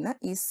കാണിച്ചിരിക്കുന്ന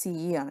ഈ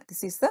CE ആണ്.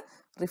 This is the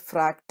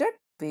refracted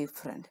wave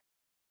front.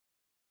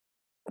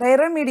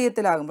 Rarer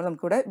മീഡിയത്തിലാകുമ്പോൾ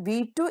നമുക്കിവിടെ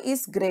V2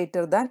 is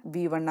greater than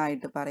V1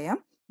 ആയിട്ട് പറയാം.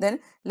 Then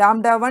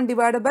lambda 1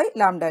 divided by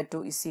lambda 2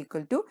 is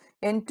equal to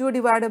N2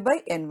 divided by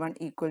N1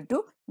 equal to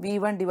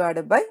V1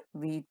 divided by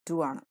V2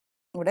 ആണ്.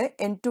 ഇവിടെ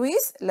N2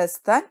 is less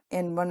than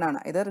N1 ആണ്.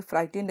 ഇത്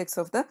refractive index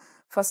of the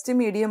first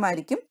medium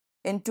ആയിരിക്കും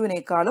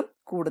N2നേക്കാളും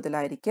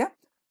കൂടുതലായിരിക്കുക.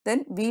 Then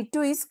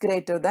V2 is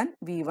greater than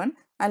V1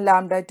 and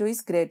lambda 2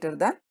 is greater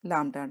than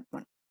lambda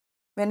 1.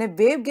 When a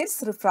wave gets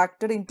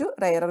refracted into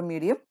rarer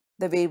medium,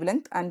 the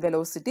wavelength and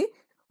velocity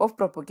of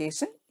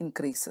propagation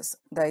increases.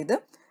 അതായത്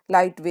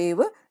light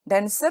wave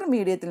denser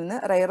മീഡിയത്തിൽ നിന്ന്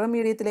rarer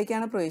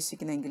മീഡിയത്തിലേക്കാണ്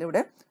പ്രവേശിക്കുന്നതെങ്കിൽ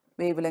ഇവിടെ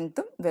wave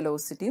ലെങ്ത്തും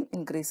വെലോസിറ്റിയും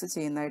increase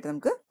ചെയ്യുന്നതായിട്ട്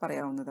നമുക്ക്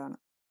പറയാവുന്നതാണ്.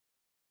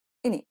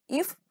 ഇനി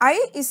if I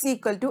is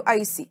equal to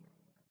IC,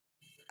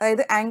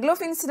 അതായത് ആംഗിൾ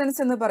ഓഫ്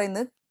ഇൻസിഡൻസ് എന്ന്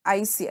പറയുന്നത്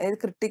IC, അതായത്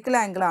ക്രിട്ടിക്കൽ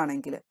ആംഗിൾ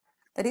ആണെങ്കിൽ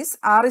that is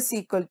R is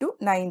equal to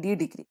 90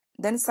 degree,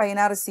 then sin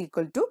R is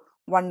equal to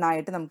 1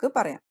 ആയിട്ട് നമുക്ക്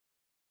പറയാം.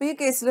 അപ്പോൾ ഈ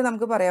കേസിൽ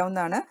നമുക്ക്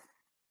പറയാവുന്നതാണ്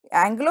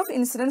angle of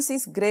incidence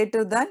is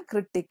greater than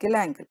critical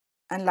angle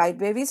and light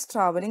wave is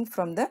traveling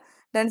from the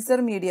denser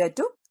media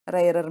to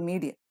rarer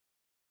media.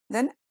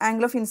 Then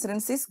angle of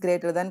incidence is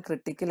greater than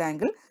critical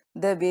angle.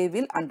 The wave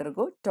will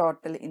undergo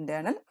total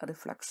internal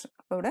reflection.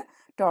 അപ്പോൾ ഇവിടെ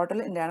total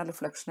internal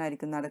reflection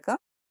ആയിരിക്കും നടക്കുക.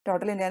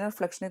 Total internal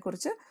reflection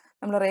കുറിച്ച്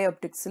നമ്മൾ ray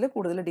ഒപ്റ്റിക്സിൽ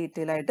കൂടുതൽ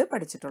detail ആയിട്ട്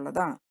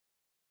പഠിച്ചിട്ടുള്ളതാണ്.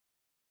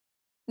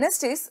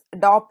 Next is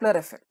Doppler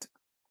effect.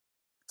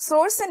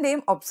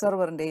 സോഴ്സിന്റെയും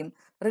ഒബ്സർവറിന്റെയും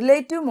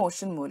relative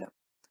motion മൂലം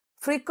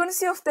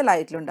frequency of the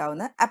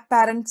ലൈറ്റിലുണ്ടാവുന്ന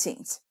apparent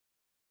change,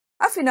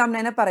 ആ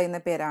ഫിനോമിനനെ പറയുന്ന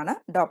പേരാണ്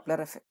Doppler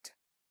effect.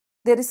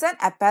 There is an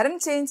apparent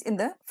change in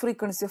the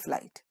frequency of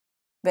light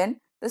when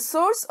the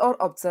source or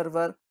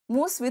observer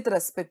moves with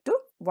respect to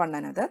one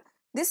another.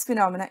 This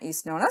phenomena is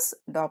known as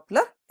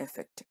Doppler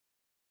effect.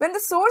 When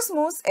the source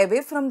moves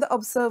away from the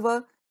observer,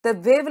 the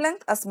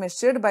wavelength as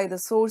measured by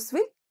the source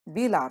will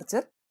be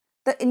larger.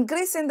 The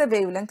increase in the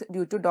wavelength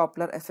due to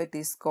Doppler effect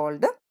is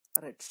called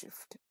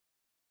redshift.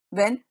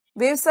 When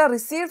waves are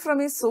received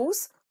from a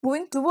source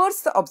moving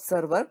towards the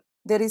observer,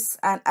 there is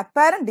an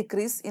apparent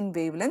decrease in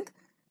wavelength.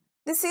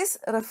 This is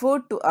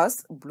referred to as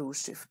blue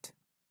shift.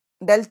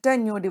 Delta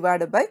nu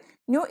divided by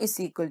nu is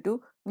equal to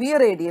V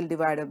radial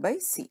divided by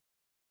C,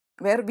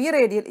 where V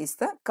radial is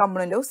the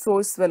component of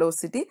source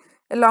velocity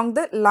along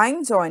the line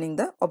joining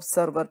the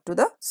observer to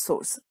the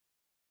source.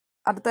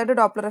 അടുത്തായിട്ട്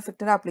Doppler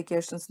എഫക്റ്റിന്റെ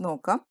applications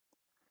നോക്കാം.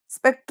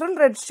 Spectral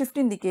red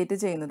shift indicate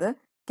ചെയ്യുന്നത്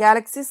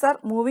galaxies are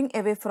moving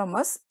away from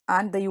us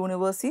and the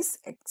universe is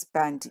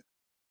expanding.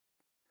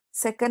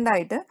 Second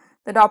ആയിട്ട്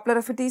the Doppler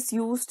effect is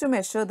used to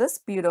measure the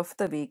speed of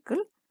the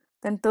vehicle.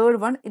 Then third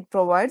one, it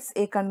provides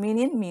a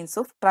convenient means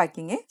of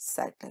tracking a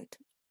satellite.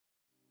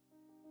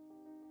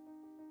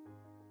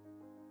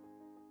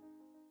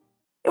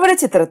 ഇവിടെ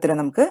ചിത്രത്തിൽ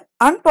നമുക്ക്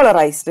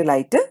unpolarised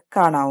light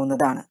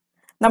കാണാവുന്നതാണ്.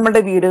 നമ്മുടെ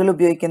വീടുകളിൽ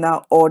ഉപയോഗിക്കുന്ന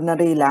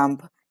ordinary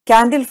lamp,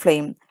 candle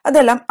flame,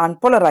 അതെല്ലാം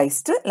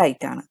unpolarised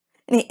light ആണ്.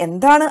 ഇനി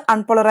എന്താണ്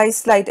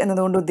അൺപോളറൈസ്ഡ് ലൈറ്റ്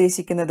എന്നതുകൊണ്ട്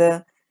ഉദ്ദേശിക്കുന്നത്?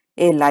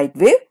 A light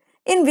wave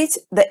in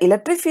which the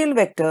electric field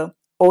vector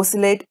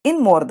oscillate in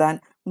more than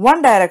one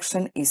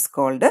direction is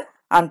called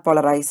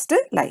unpolarised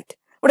light.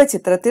 ഇവിടെ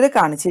ചിത്രത്തിൽ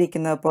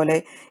കാണിച്ചിരിക്കുന്നത് പോലെ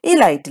ഈ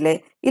ലൈറ്റിലെ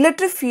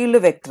ഇലക്ട്രിക്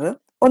ഫീൽഡ് വെക്ടർ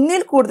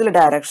ഒന്നിൽ കൂടുതൽ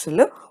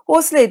ഡയറക്ഷനിൽ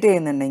ഓസിലേറ്റ്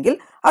ചെയ്യുന്നുണ്ടെങ്കിൽ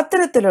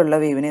അത്തരത്തിലുള്ള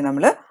വേവിനെ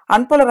നമ്മൾ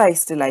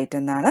അൺപോളറൈസ്ഡ് ലൈറ്റ്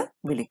എന്നാണ്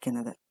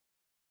വിളിക്കുന്നത്.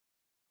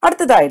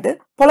 അടുത്തതായിട്ട്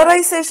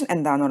പോളറൈസേഷൻ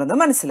എന്താണെന്നുള്ളത്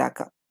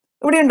മനസ്സിലാക്കാം.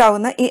 ഇവിടെ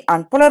ഉണ്ടാകുന്ന ഈ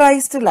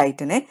അൺപോളറൈസ്ഡ്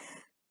ലൈറ്റിനെ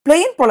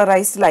പ്ലെയിൻ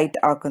പോളറൈസ്ഡ്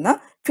ലൈറ്റ് ആക്കുന്ന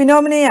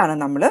ഫിനോമിനയാണ്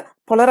നമ്മൾ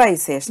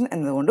പോളറൈസേഷൻ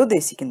എന്നതുകൊണ്ട്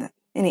ഉദ്ദേശിക്കുന്നത്.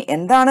 ഇനി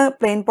എന്താണ്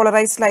പ്ലെയിൻ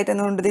പോളറൈസ്ഡ് ലൈറ്റ്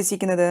എന്നതുകൊണ്ട്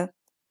ഉദ്ദേശിക്കുന്നത്?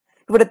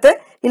 ഇവിടുത്തെ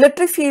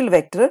ഇലക്ട്രിക് ഫീൽഡ്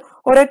വെക്ടർ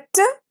ഒരൊറ്റ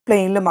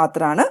പ്ലെയിനിൽ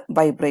മാത്രമാണ്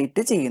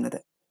വൈബ്രേറ്റ് ചെയ്യുന്നത്.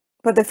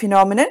 But the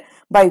phenomenon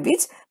by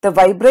which the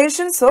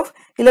vibrations of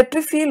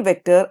electric field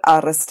vector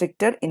are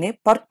restricted in a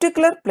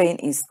particular plane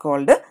is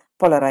called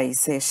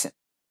polarization.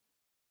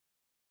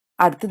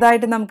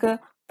 അടുത്തതായിട്ട് നമുക്ക്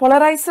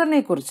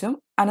പോളറൈസറിനെ കുറിച്ചും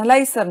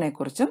അനലൈസറിനെ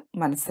കുറിച്ചും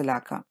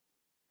മനസ്സിലാക്കാം.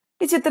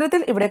 ഈ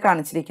ചിത്രത്തിൽ ഇവിടെ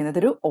കാണിച്ചിരിക്കുന്നത്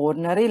ഒരു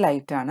ഓർഡിനറി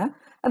ലൈറ്റ് ആണ്.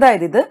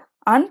 അതായത് ഇത്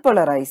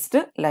അൺപോളറൈസ്ഡ്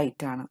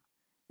ലൈറ്റ് ആണ്.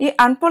 ഈ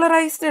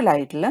അൺപോളറൈസ്ഡ്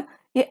ലൈറ്റിൽ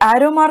ഈ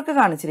ആരോ മാർക്ക്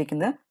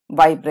കാണിച്ചിരിക്കുന്നത്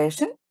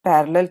vibration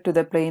parallel to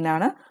the plain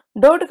ആണ്.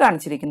 ഡോട്ട്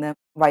കാണിച്ചിരിക്കുന്നത്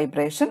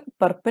vibration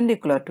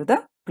perpendicular to the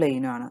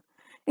plain ആണ്.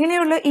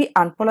 ഇങ്ങനെയുള്ള ഈ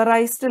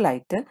അൺപോളറൈസ്ഡ്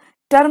ലൈറ്റ്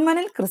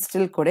ടെർമിനൽ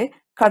ക്രിസ്റ്റൽ കൂടെ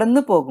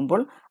കടന്നു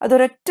പോകുമ്പോൾ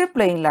അതൊരൊറ്റ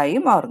പ്ലെയിനിലായി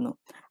മാറുന്നു.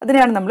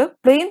 അതിനെയാണ് നമ്മൾ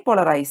പ്ലെയിൻ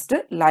പോളറൈസ്ഡ്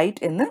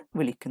ലൈറ്റ് എന്ന്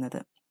വിളിക്കുന്നത്.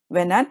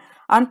 When an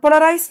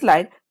unpolarised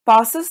light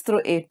passes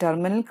through a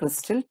terminal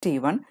crystal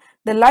T1,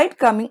 the light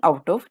coming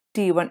out of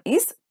T1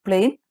 is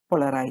plane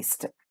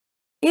polarized.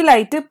 ഈ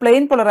ലൈറ്റ്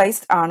പ്ലെയിൻ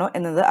പോളറൈസ്ഡ് ആണോ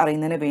എന്നത്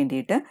അറിയുന്നതിന്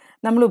വേണ്ടിയിട്ട്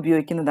നമ്മൾ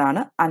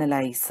ഉപയോഗിക്കുന്നതാണ്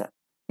analyser.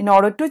 In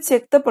order to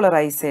check the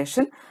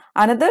polarisation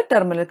another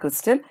terminal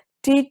crystal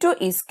T2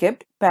 is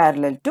kept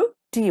parallel to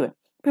T1.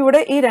 ഇപ്പൊ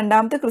ഇവിടെ ഈ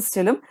രണ്ടാമത്തെ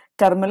ക്രിസ്റ്റലും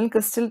ടെർമിനൽ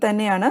ക്രിസ്റ്റൽ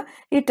തന്നെയാണ്.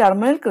 ഈ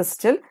ടെർമിനൽ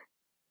ക്രിസ്റ്റൽ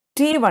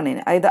T1ന്,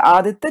 അതായത്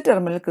ആദ്യത്തെ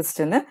ടെർമിനൽ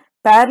ക്രിസ്റ്റലിന്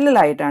പാരലൽ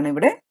ആയിട്ടാണ്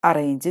ഇവിടെ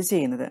അറേഞ്ച്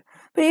ചെയ്യുന്നത്.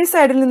 അപ്പൊ ഈ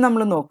സൈഡിൽ നിന്ന്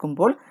നമ്മൾ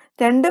നോക്കുമ്പോൾ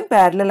രണ്ടും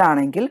പാരലൽ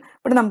ആണെങ്കിൽ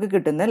ഇവിടെ നമുക്ക്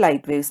കിട്ടുന്ന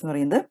ലൈറ്റ് വേവ്സ് എന്ന്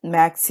പറയുന്നത്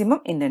മാക്സിമം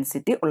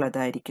ഇന്റൻസിറ്റി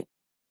ഉള്ളതായിരിക്കും.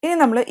 ഇനി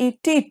നമ്മൾ ഈ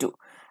T2,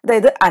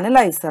 അതായത്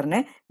അനലൈസറിനെ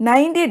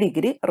 90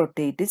 ഡിഗ്രി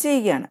റൊട്ടേറ്റ്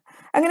ചെയ്യുകയാണ്.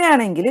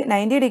 അങ്ങനെയാണെങ്കിൽ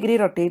 90 ഡിഗ്രി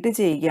റൊട്ടേറ്റ്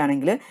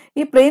ചെയ്യുകയാണെങ്കിൽ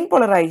ഈ പ്ലെയിൻ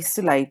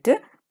പോളറൈസ്ഡ് ലൈറ്റ്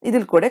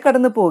ഇതിൽ കൂടെ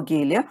കടന്നു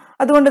പോകുകയില്ല.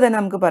 അതുകൊണ്ട് തന്നെ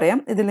നമുക്ക് പറയാം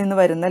ഇതിൽ നിന്ന്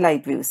വരുന്ന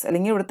ലൈറ്റ് വേവ്സ്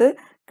അല്ലെങ്കിൽ ഇവിടുത്തെ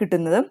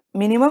കിട്ടുന്നത്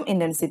മിനിമം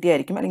ഇന്റൻസിറ്റി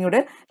ആയിരിക്കും, അല്ലെങ്കിൽ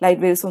ഇവിടെ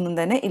ലൈറ്റ് വേവ്സ് ഒന്നും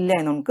തന്നെ ഇല്ല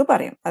എന്ന് നമുക്ക്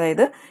പറയാം.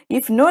 അതായത്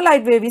if no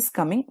light wave is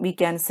coming we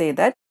can say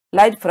that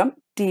light from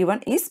T1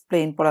 is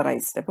plain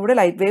polarised. അപ്പോൾ ഇവിടെ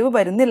ലൈറ്റ് വേവ്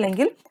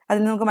വരുന്നില്ലെങ്കിൽ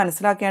അതിൽ നമുക്ക്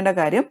മനസ്സിലാക്കേണ്ട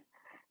കാര്യം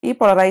ഈ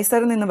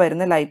പോളറൈസറിൽ നിന്ന്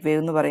വരുന്ന ലൈറ്റ്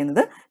വേവ് എന്ന്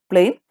പറയുന്നത്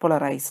പ്ലെയിൻ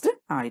പോളറൈസ്ഡ്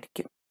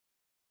ആയിരിക്കും.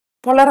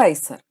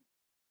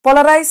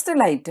 പോളറൈസ്ഡ്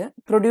ലൈറ്റ്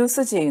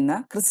പ്രൊഡ്യൂസ് ചെയ്യുന്ന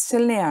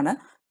ക്രിസ്റ്റലിനെയാണ്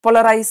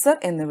പോളറൈസർ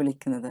എന്ന്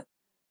വിളിക്കുന്നത്.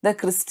 The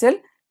crystal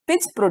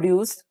which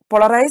produced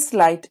polarized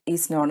light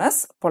is known as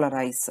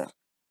polarizer.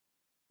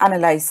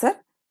 Analyzer,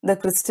 the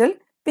crystal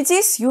which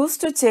is used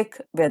to check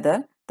whether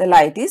the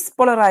light is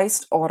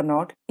polarized or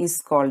not is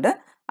called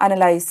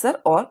analyzer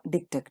or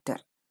detector.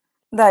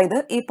 അതായത്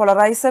ഈ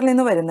പോളറൈസറിൽ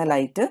നിന്ന് വരുന്ന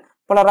light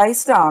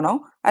polarised ആണോ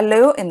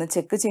അല്ലയോ എന്ന്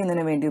check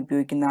ചെയ്യുന്നതിന് വേണ്ടി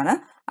ഉപയോഗിക്കുന്നതാണ്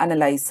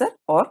അനലൈസർ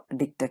ഓർ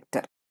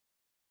ഡിറ്റക്ടർ.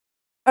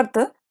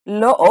 അടുത്ത്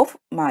law of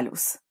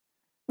മാലൂസ്.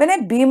 When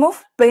a beam of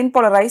plain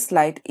polarized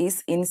light is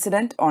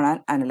incident on an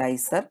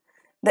analyzer,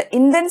 the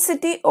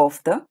intensity of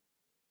the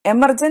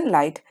emergent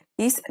light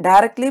is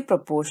directly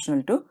proportional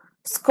to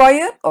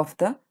square of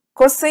the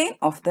cosine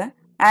of the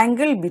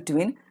angle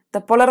between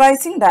the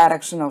polarizing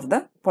direction of the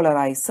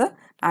polarizer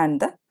and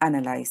the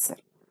analyzer.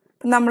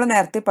 നമ്മൾ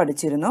നേരത്തെ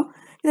പഠിച്ചിരുന്നു,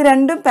 ഇത്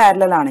രണ്ടും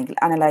parallel ആണെങ്കിൽ,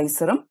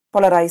 അനലൈസറും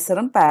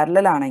പോളറൈസറും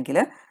parallel ആണെങ്കിൽ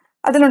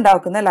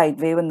അതിലുണ്ടാക്കുന്ന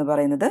light wave എന്ന്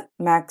പറയുന്നത്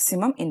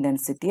maximum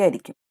intensity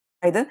ആയിരിക്കും.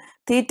 അതായത്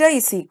തീറ്റ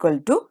ഈസ് ഈക്വൽ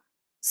ടു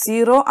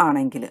 0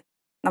 ആണെങ്കിൽ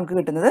നമുക്ക്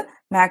കിട്ടുന്നത്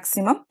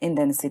മാക്സിമം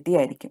ഇന്റൻസിറ്റി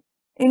ആയിരിക്കും.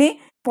 ഇനി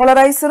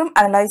പോളറൈസറും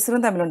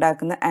അനലൈസറും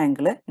തമ്മിലുണ്ടാക്കുന്ന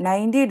ആംഗിൾ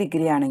 90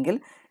 ഡിഗ്രി ആണെങ്കിൽ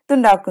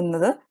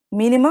ഇതുണ്ടാക്കുന്നത്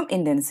മിനിമം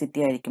ഇന്റൻസിറ്റി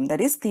ആയിരിക്കും.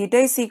 That is theta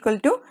is equal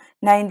to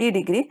 90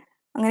 degree.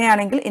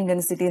 അങ്ങനെയാണെങ്കിൽ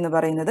ഇന്റൻസിറ്റി എന്ന്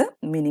പറയുന്നത്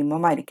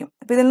മിനിമം ആയിരിക്കും.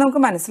 അപ്പൊ ഇതിൽ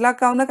നമുക്ക്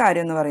മനസ്സിലാക്കാവുന്ന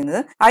കാര്യം എന്ന്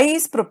പറയുന്നത് I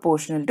is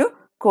proportional to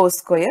cos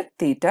square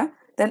theta,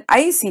 then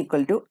I is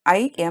equal to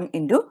IM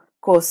into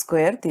cos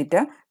square theta,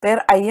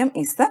 where IM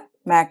is the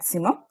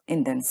maximum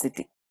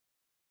intensity.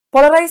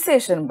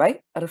 Polarisation by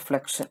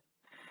reflection.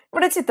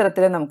 ഇവിടെ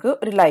ചിത്രത്തിൽ നമുക്ക്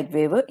ഒരു ലൈറ്റ്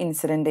വേവ്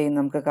ഇൻസിഡന്റ് ചെയ്യുന്ന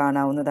നമുക്ക്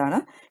കാണാവുന്നതാണ്.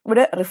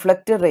 ഇവിടെ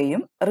റിഫ്ലക്റ്റഡ്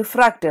റേയും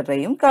റിഫ്രാക്റ്റഡ്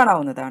റേയും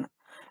കാണാവുന്നതാണ്.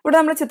 ഇവിടെ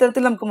നമ്മൾ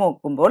ചിത്രത്തിൽ നമുക്ക്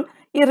നോക്കുമ്പോൾ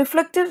ഈ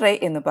റിഫ്ലക്റ്റഡ് റേ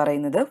എന്ന്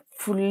പറയുന്നത്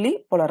ഫുള്ളി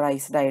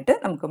പോളറൈസ്ഡ് ആയിട്ട്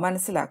നമുക്ക്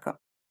മനസ്സിലാക്കാം.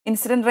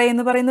 ഇൻസിഡന്റ് റേ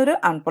എന്ന് പറയുന്ന ഒരു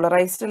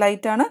അൺപോളറൈസ്ഡ്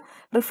ലൈറ്റ് ആണ്.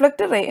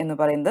 റിഫ്ലക്റ്റഡ് റേ എന്ന്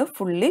പറയുന്നത്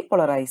ഫുള്ളി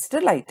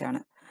പോളറൈസ്ഡ് ലൈറ്റ്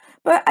ആണ്.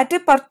 അപ്പോൾ at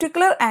A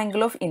particular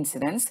angle of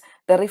incidence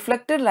the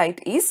reflected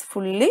light is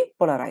fully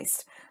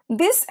polarised.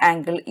 This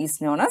angle is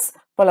known as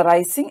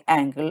polarizing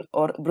angle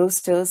or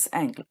Brewster's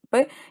angle.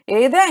 അപ്പോൾ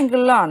ഏത്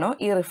ആംഗിളിലാണോ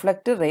ഈ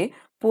റിഫ്ലക്റ്റഡ് റേ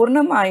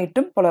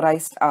പൂർണ്ണമായിട്ടും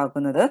polarised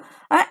ആകുന്നത്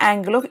ആ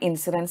ആംഗിൾ ഓഫ്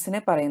ഇൻസിഡൻസിനെ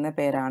പറയുന്ന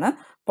പേരാണ്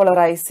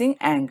polarising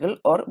angle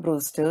or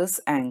Brewster's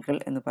angle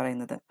എന്ന്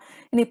പറയുന്നത്.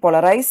 ഇനി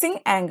പോളറൈസിങ്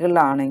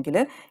ആംഗിളിലാണെങ്കിൽ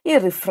ഈ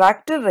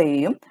റിഫ്രാക്റ്റഡ്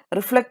റേയും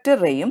റിഫ്ലക്റ്റഡ്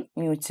റേയും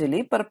മ്യൂച്വലി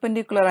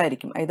പെർപെൻഡിക്കുലർ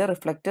ആയിരിക്കും. അതായത്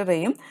റിഫ്ലക്റ്റഡ്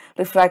റേയും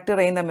റിഫ്രാക്റ്റഡ്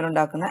റേയും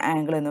തമ്മിലുണ്ടാക്കുന്ന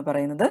ആംഗിൾ എന്ന്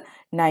പറയുന്നത്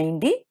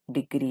 90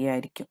 ഡിഗ്രി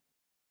ആയിരിക്കും.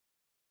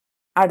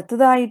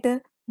 അടുത്തതായിട്ട്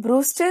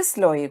ബ്രൂസ്റ്റേഴ്സ്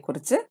ലോയെ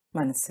കുറിച്ച്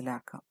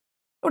മനസ്സിലാക്കാം.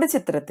 ഇവിടെ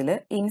ചിത്രത്തിൽ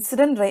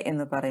ഇൻസിഡന്റ് റേ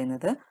എന്ന്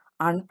പറയുന്നത്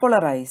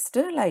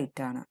അൺപോളറൈസ്ഡ്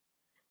ലൈറ്റ് ആണ്.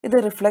 ഇത്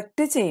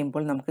റിഫ്ലക്റ്റ്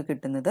ചെയ്യുമ്പോൾ നമുക്ക്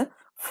കിട്ടുന്നത്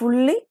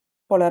ഫുള്ളി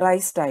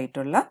പോളറൈസ്ഡ്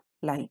ആയിട്ടുള്ള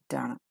ലൈറ്റ്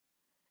ആണ്.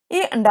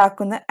 ഈ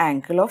ഉണ്ടാക്കുന്ന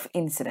ആംഗിൾ ഓഫ്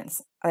ഇൻസിഡൻസ്,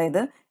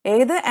 അതായത്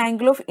ഏത്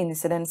ആംഗിൾ ഓഫ്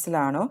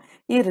ഇൻസിഡൻസിലാണോ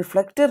ഈ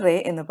റിഫ്ലക്റ്റഡ് റേ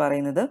എന്ന്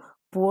പറയുന്നത്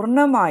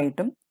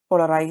പൂർണ്ണമായിട്ടും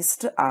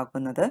പോളറൈസ്ഡ്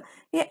ആകുന്നത്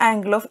ഈ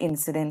ആംഗിൾ ഓഫ്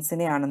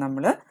ഇൻസിഡൻസിനെയാണ്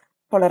നമ്മൾ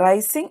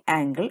പോളറൈസിങ്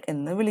ആംഗിൾ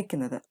എന്ന്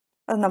വിളിക്കുന്നത്.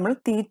 അത് നമ്മൾ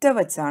തീറ്റ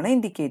വെച്ചാണ്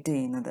ഇൻഡിക്കേറ്റ്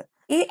ചെയ്യുന്നത്.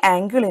 ഈ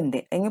ആംഗിളിന്റെ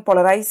അല്ലെങ്കിൽ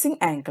പോളറൈസിങ്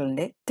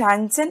ആംഗിളിന്റെ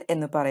ടാൻജന്റ്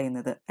എന്ന്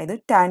പറയുന്നത്,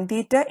 അതായത് ടാൻ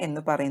തീറ്റ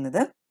എന്ന് പറയുന്നത്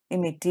ഈ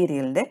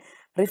മെറ്റീരിയലിന്റെ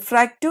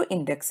റിഫ്രാക്റ്റീവ്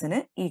ഇൻഡെക്സിന്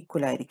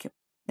ഈക്വൽ ആയിരിക്കും.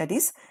 That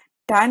is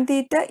tan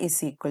theta is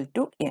equal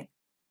to n.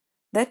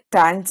 The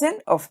tangent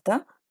of the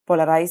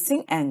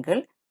polarizing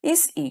angle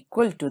is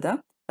equal to the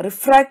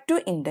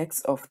refractive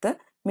index of the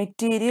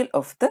material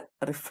of the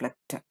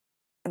reflector.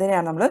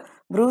 അതിനെയാണ് നമ്മൾ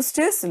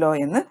ബ്രൂസ്റ്റേഴ്സ് ലോ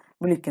എന്ന്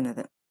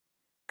വിളിക്കുന്നത്.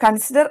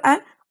 Consider an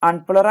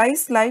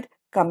unpolarized light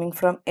coming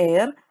from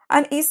air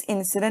and is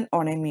incident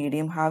on a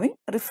medium having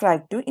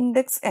refractive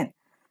index n.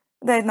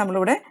 അതായത്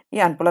നമ്മളിവിടെ ഈ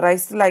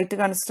unpolarised light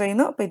consider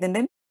ചെയ്യുന്നു. അപ്പോൾ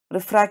ഇതിൻ്റെ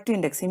റിഫ്രാക്റ്റീവ്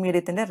ഇൻഡെക്സ്, ഈ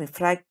മീഡിയത്തിൻ്റെ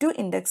റിഫ്രാക്റ്റീവ്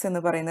ഇൻഡെക്സ് എന്ന്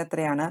പറയുന്നത്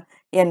എത്രയാണ്?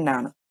 n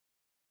ആണ്.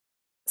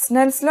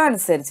 സ്നെൽസ് ലോ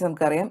അനുസരിച്ച്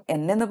നമുക്കറിയാം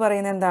n എന്ന്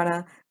പറയുന്നത് എന്താണ്?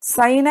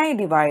 Sine i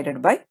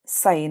divided by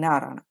sine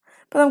R ആണ്.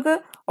 അപ്പോൾ നമുക്ക്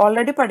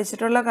ഓൾറെഡി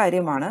പഠിച്ചിട്ടുള്ള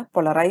കാര്യമാണ്,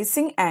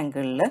 പൊളറൈസിങ്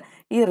ആംഗിളിൽ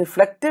ഈ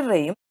റിഫ്ലക്റ്റഡ്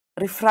റേയും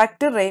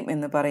റിഫ്രാക്റ്റഡ് റേയും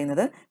എന്ന്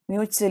പറയുന്നത്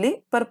മ്യൂച്വലി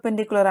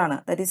പെർപെൻഡിക്കുലർ ആണ്.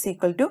 That is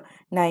equal to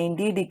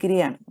 90 degree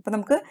ആണ്. അപ്പോൾ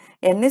നമുക്ക്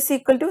n is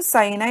equal to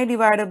sine i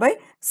divide by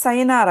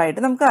sine R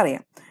ആയിട്ട് നമുക്ക്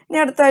അറിയാം. ഇനി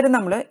അടുത്തായിട്ട്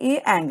നമ്മൾ ഈ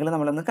ആംഗിൾ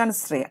നമ്മളൊന്ന്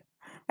കൺസിഡർ ചെയ്യാം.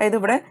 അതായത്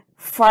ഇവിടെ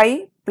 5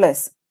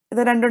 പ്ലസ്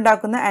ഇത്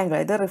രണ്ടുണ്ടാക്കുന്ന ആംഗിൾ,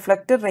 ഇത്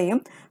റിഫ്ലക്റ്റഡ് റേയും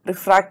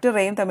റിഫ്രാക്റ്റഡ്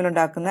റേയും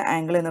തമ്മിലുണ്ടാക്കുന്ന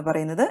ആംഗിൾ എന്ന്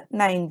പറയുന്നത്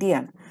 90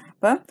 ആണ്.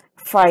 അപ്പം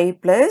 5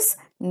 പ്ലസ്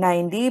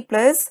 90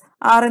 പ്ലസ്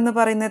ആർ എന്ന്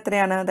പറയുന്നത്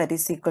എത്രയാണ്? ദാറ്റ്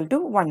ഈസ് ഈക്വൽ ടു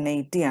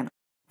 180 ആണ്.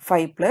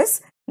 5 plus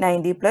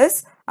 90 plus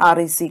R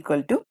is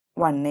equal to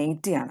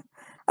 180 ആണ്.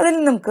 അതിൽ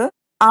നമുക്ക്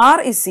ആർ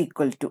ഈസ്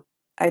ഈക്വൽ ടു,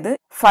 അതായത്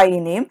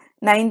 5നെയും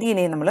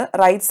 90നെയും നമ്മൾ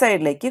റൈറ്റ്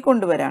സൈഡിലേക്ക്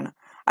കൊണ്ടുവരാണ്.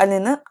 അതിൽ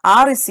നിന്ന്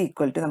ആർ ഈസ്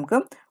ഈക്വൽ ടു നമുക്ക്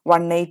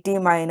 180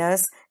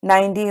 minus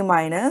 90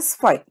 minus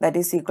 5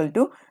 that is equal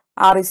to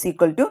R is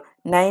equal to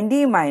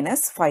 90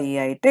 minus 5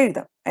 ആയിട്ട്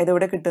എഴുതാം. അതായത്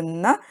ഇവിടെ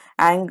കിട്ടുന്ന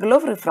ആംഗിൾ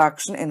ഓഫ്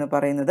റിഫ്രാക്ഷൻ എന്ന്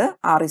പറയുന്നത്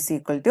R is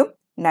equal to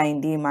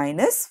 90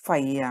 minus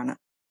 5 ആണ്.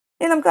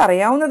 ഇനി നമുക്ക്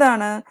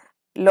അറിയാവുന്നതാണ്,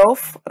 ലോ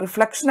ഓഫ്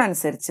റിഫ്ലക്ഷൻ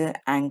അനുസരിച്ച്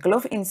ആംഗിൾ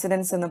ഓഫ്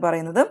ഇൻസിഡൻസ് എന്ന്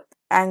പറയുന്നത്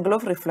ആംഗിൾ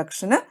ഓഫ്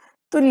റിഫ്ലക്ഷന്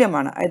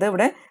തുല്യമാണ്. അതായത്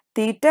ഇവിടെ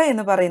തീറ്റ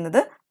എന്ന് പറയുന്നത്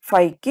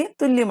 5ക്ക്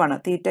തുല്യമാണ്.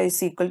 തീറ്റ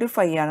ഈസ് ഈക്വൽ ടു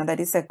 5 ആണ്.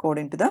 That is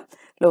according to the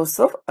loss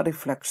of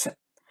reflection.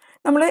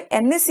 നമ്മൾ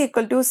n is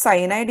equal to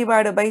sine i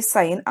divide by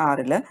sine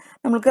ആറിൽ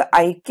നമുക്ക്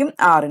ഐക്കും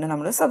ആറിനും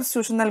നമ്മൾ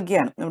സബ്സ്റ്റിറ്റ്യൂഷൻ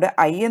നൽകിയാണ്. ഇവിടെ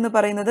ഐ എന്ന്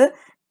പറയുന്നത്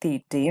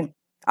തീറ്റയും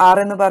ആർ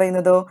എന്ന്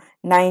പറയുന്നതോ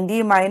 90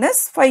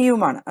 മൈനസ്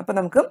 5യുമാണ്. അപ്പം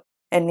നമുക്ക്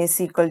n is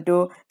equal to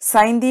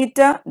sine theta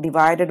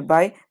divided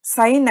by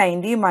sine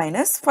 90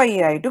 minus 5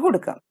 ആയിട്ട്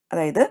കൊടുക്കാം.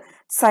 അതായത്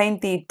sine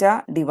theta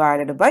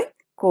divided by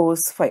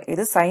cos 5.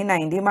 ഇത് സൈൻ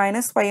 90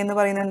 മൈനസ് 5 എന്ന്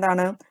പറയുന്നത്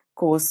എന്താണ്?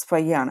 കോസ്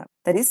 5 ആണ്.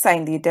 That is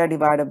sine theta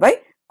divided by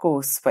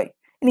cos 5.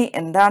 ഇനി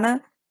എന്താണ്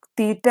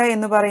തീറ്റ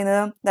എന്ന്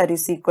പറയുന്നത്? ദാറ്റ്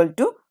ഈസ് ഈക്വൽ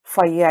ടു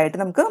 5 ആയിട്ട്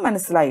നമുക്ക്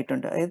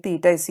മനസ്സിലായിട്ടുണ്ട്. അതായത്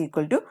തീറ്റ ഈസ്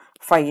ഈക്വൽ ടു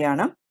 5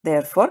 ആണ്.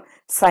 Therefore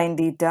sine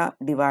theta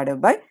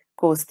divided by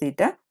cos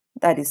theta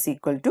that is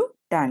equal to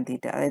tan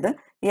theta. അതായത്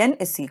n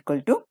is equal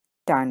to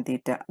tan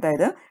theta.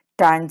 അതായത്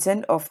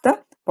tangent of the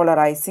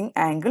polarising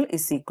angle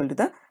is equal to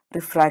the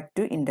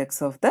refractive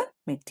index of the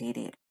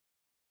material.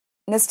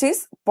 Next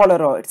is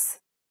Polaroids.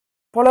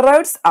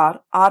 Polaroids are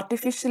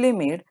artificially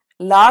made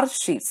large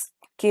sheets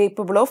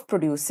capable of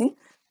producing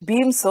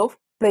beams of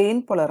plain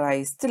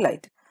polarised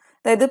light.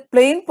 അതായത്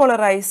plain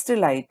polarised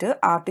light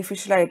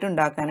artificial ആയിട്ട്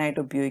ഉണ്ടാക്കാനായിട്ട്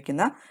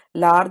ഉപയോഗിക്കുന്ന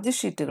large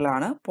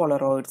ഷീറ്റുകളാണ്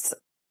polaroids.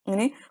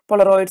 ഇനി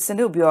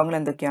പോളറോയിഡ്സിന്റെ ഉപയോഗങ്ങൾ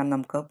എന്തൊക്കെയാണെന്ന്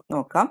നമുക്ക്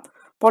നോക്കാം.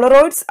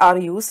 Polaroids are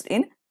used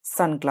in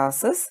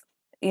sunglasses,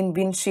 in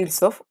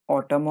വിൻഡ്ഷീൽഡ്സ് of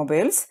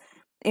automobiles,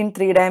 in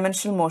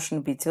 3-dimensional motion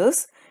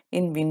pictures,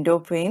 in window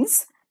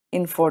pains,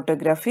 in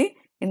photography,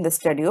 in the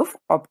study of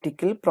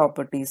optical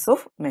properties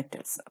of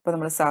metals. അപ്പോൾ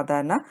നമ്മൾ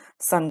സാധാരണ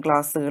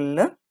സൺഗ്ലാസുകളിൽ,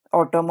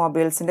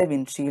 ഓട്ടോമൊബൈൽസിന്റെ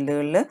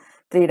വിൻഡ്ഷീൽഡുകളിൽ,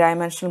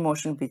 3-dimensional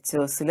motion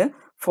പിക്ചേഴ്സിൽ,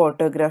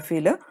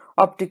 ഫോട്ടോഗ്രാഫിയിൽ,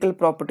 optical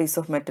properties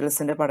of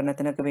മെറ്റൽസിന്റെ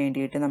പഠനത്തിനൊക്കെ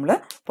വേണ്ടിയിട്ട് നമ്മൾ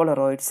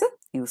പോളറോയിഡ്സ്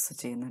യൂസ്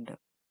ചെയ്യുന്നുണ്ട്.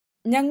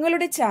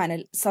 ഞങ്ങളുടെ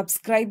channel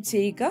subscribe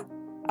ചെയ്യുക.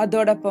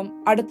 അതോടൊപ്പം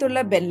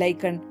അടുത്തുള്ള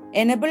ബെല്ലൈക്കൺ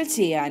എനേബിൾ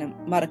ചെയ്യാനും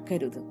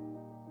മറക്കരുത്.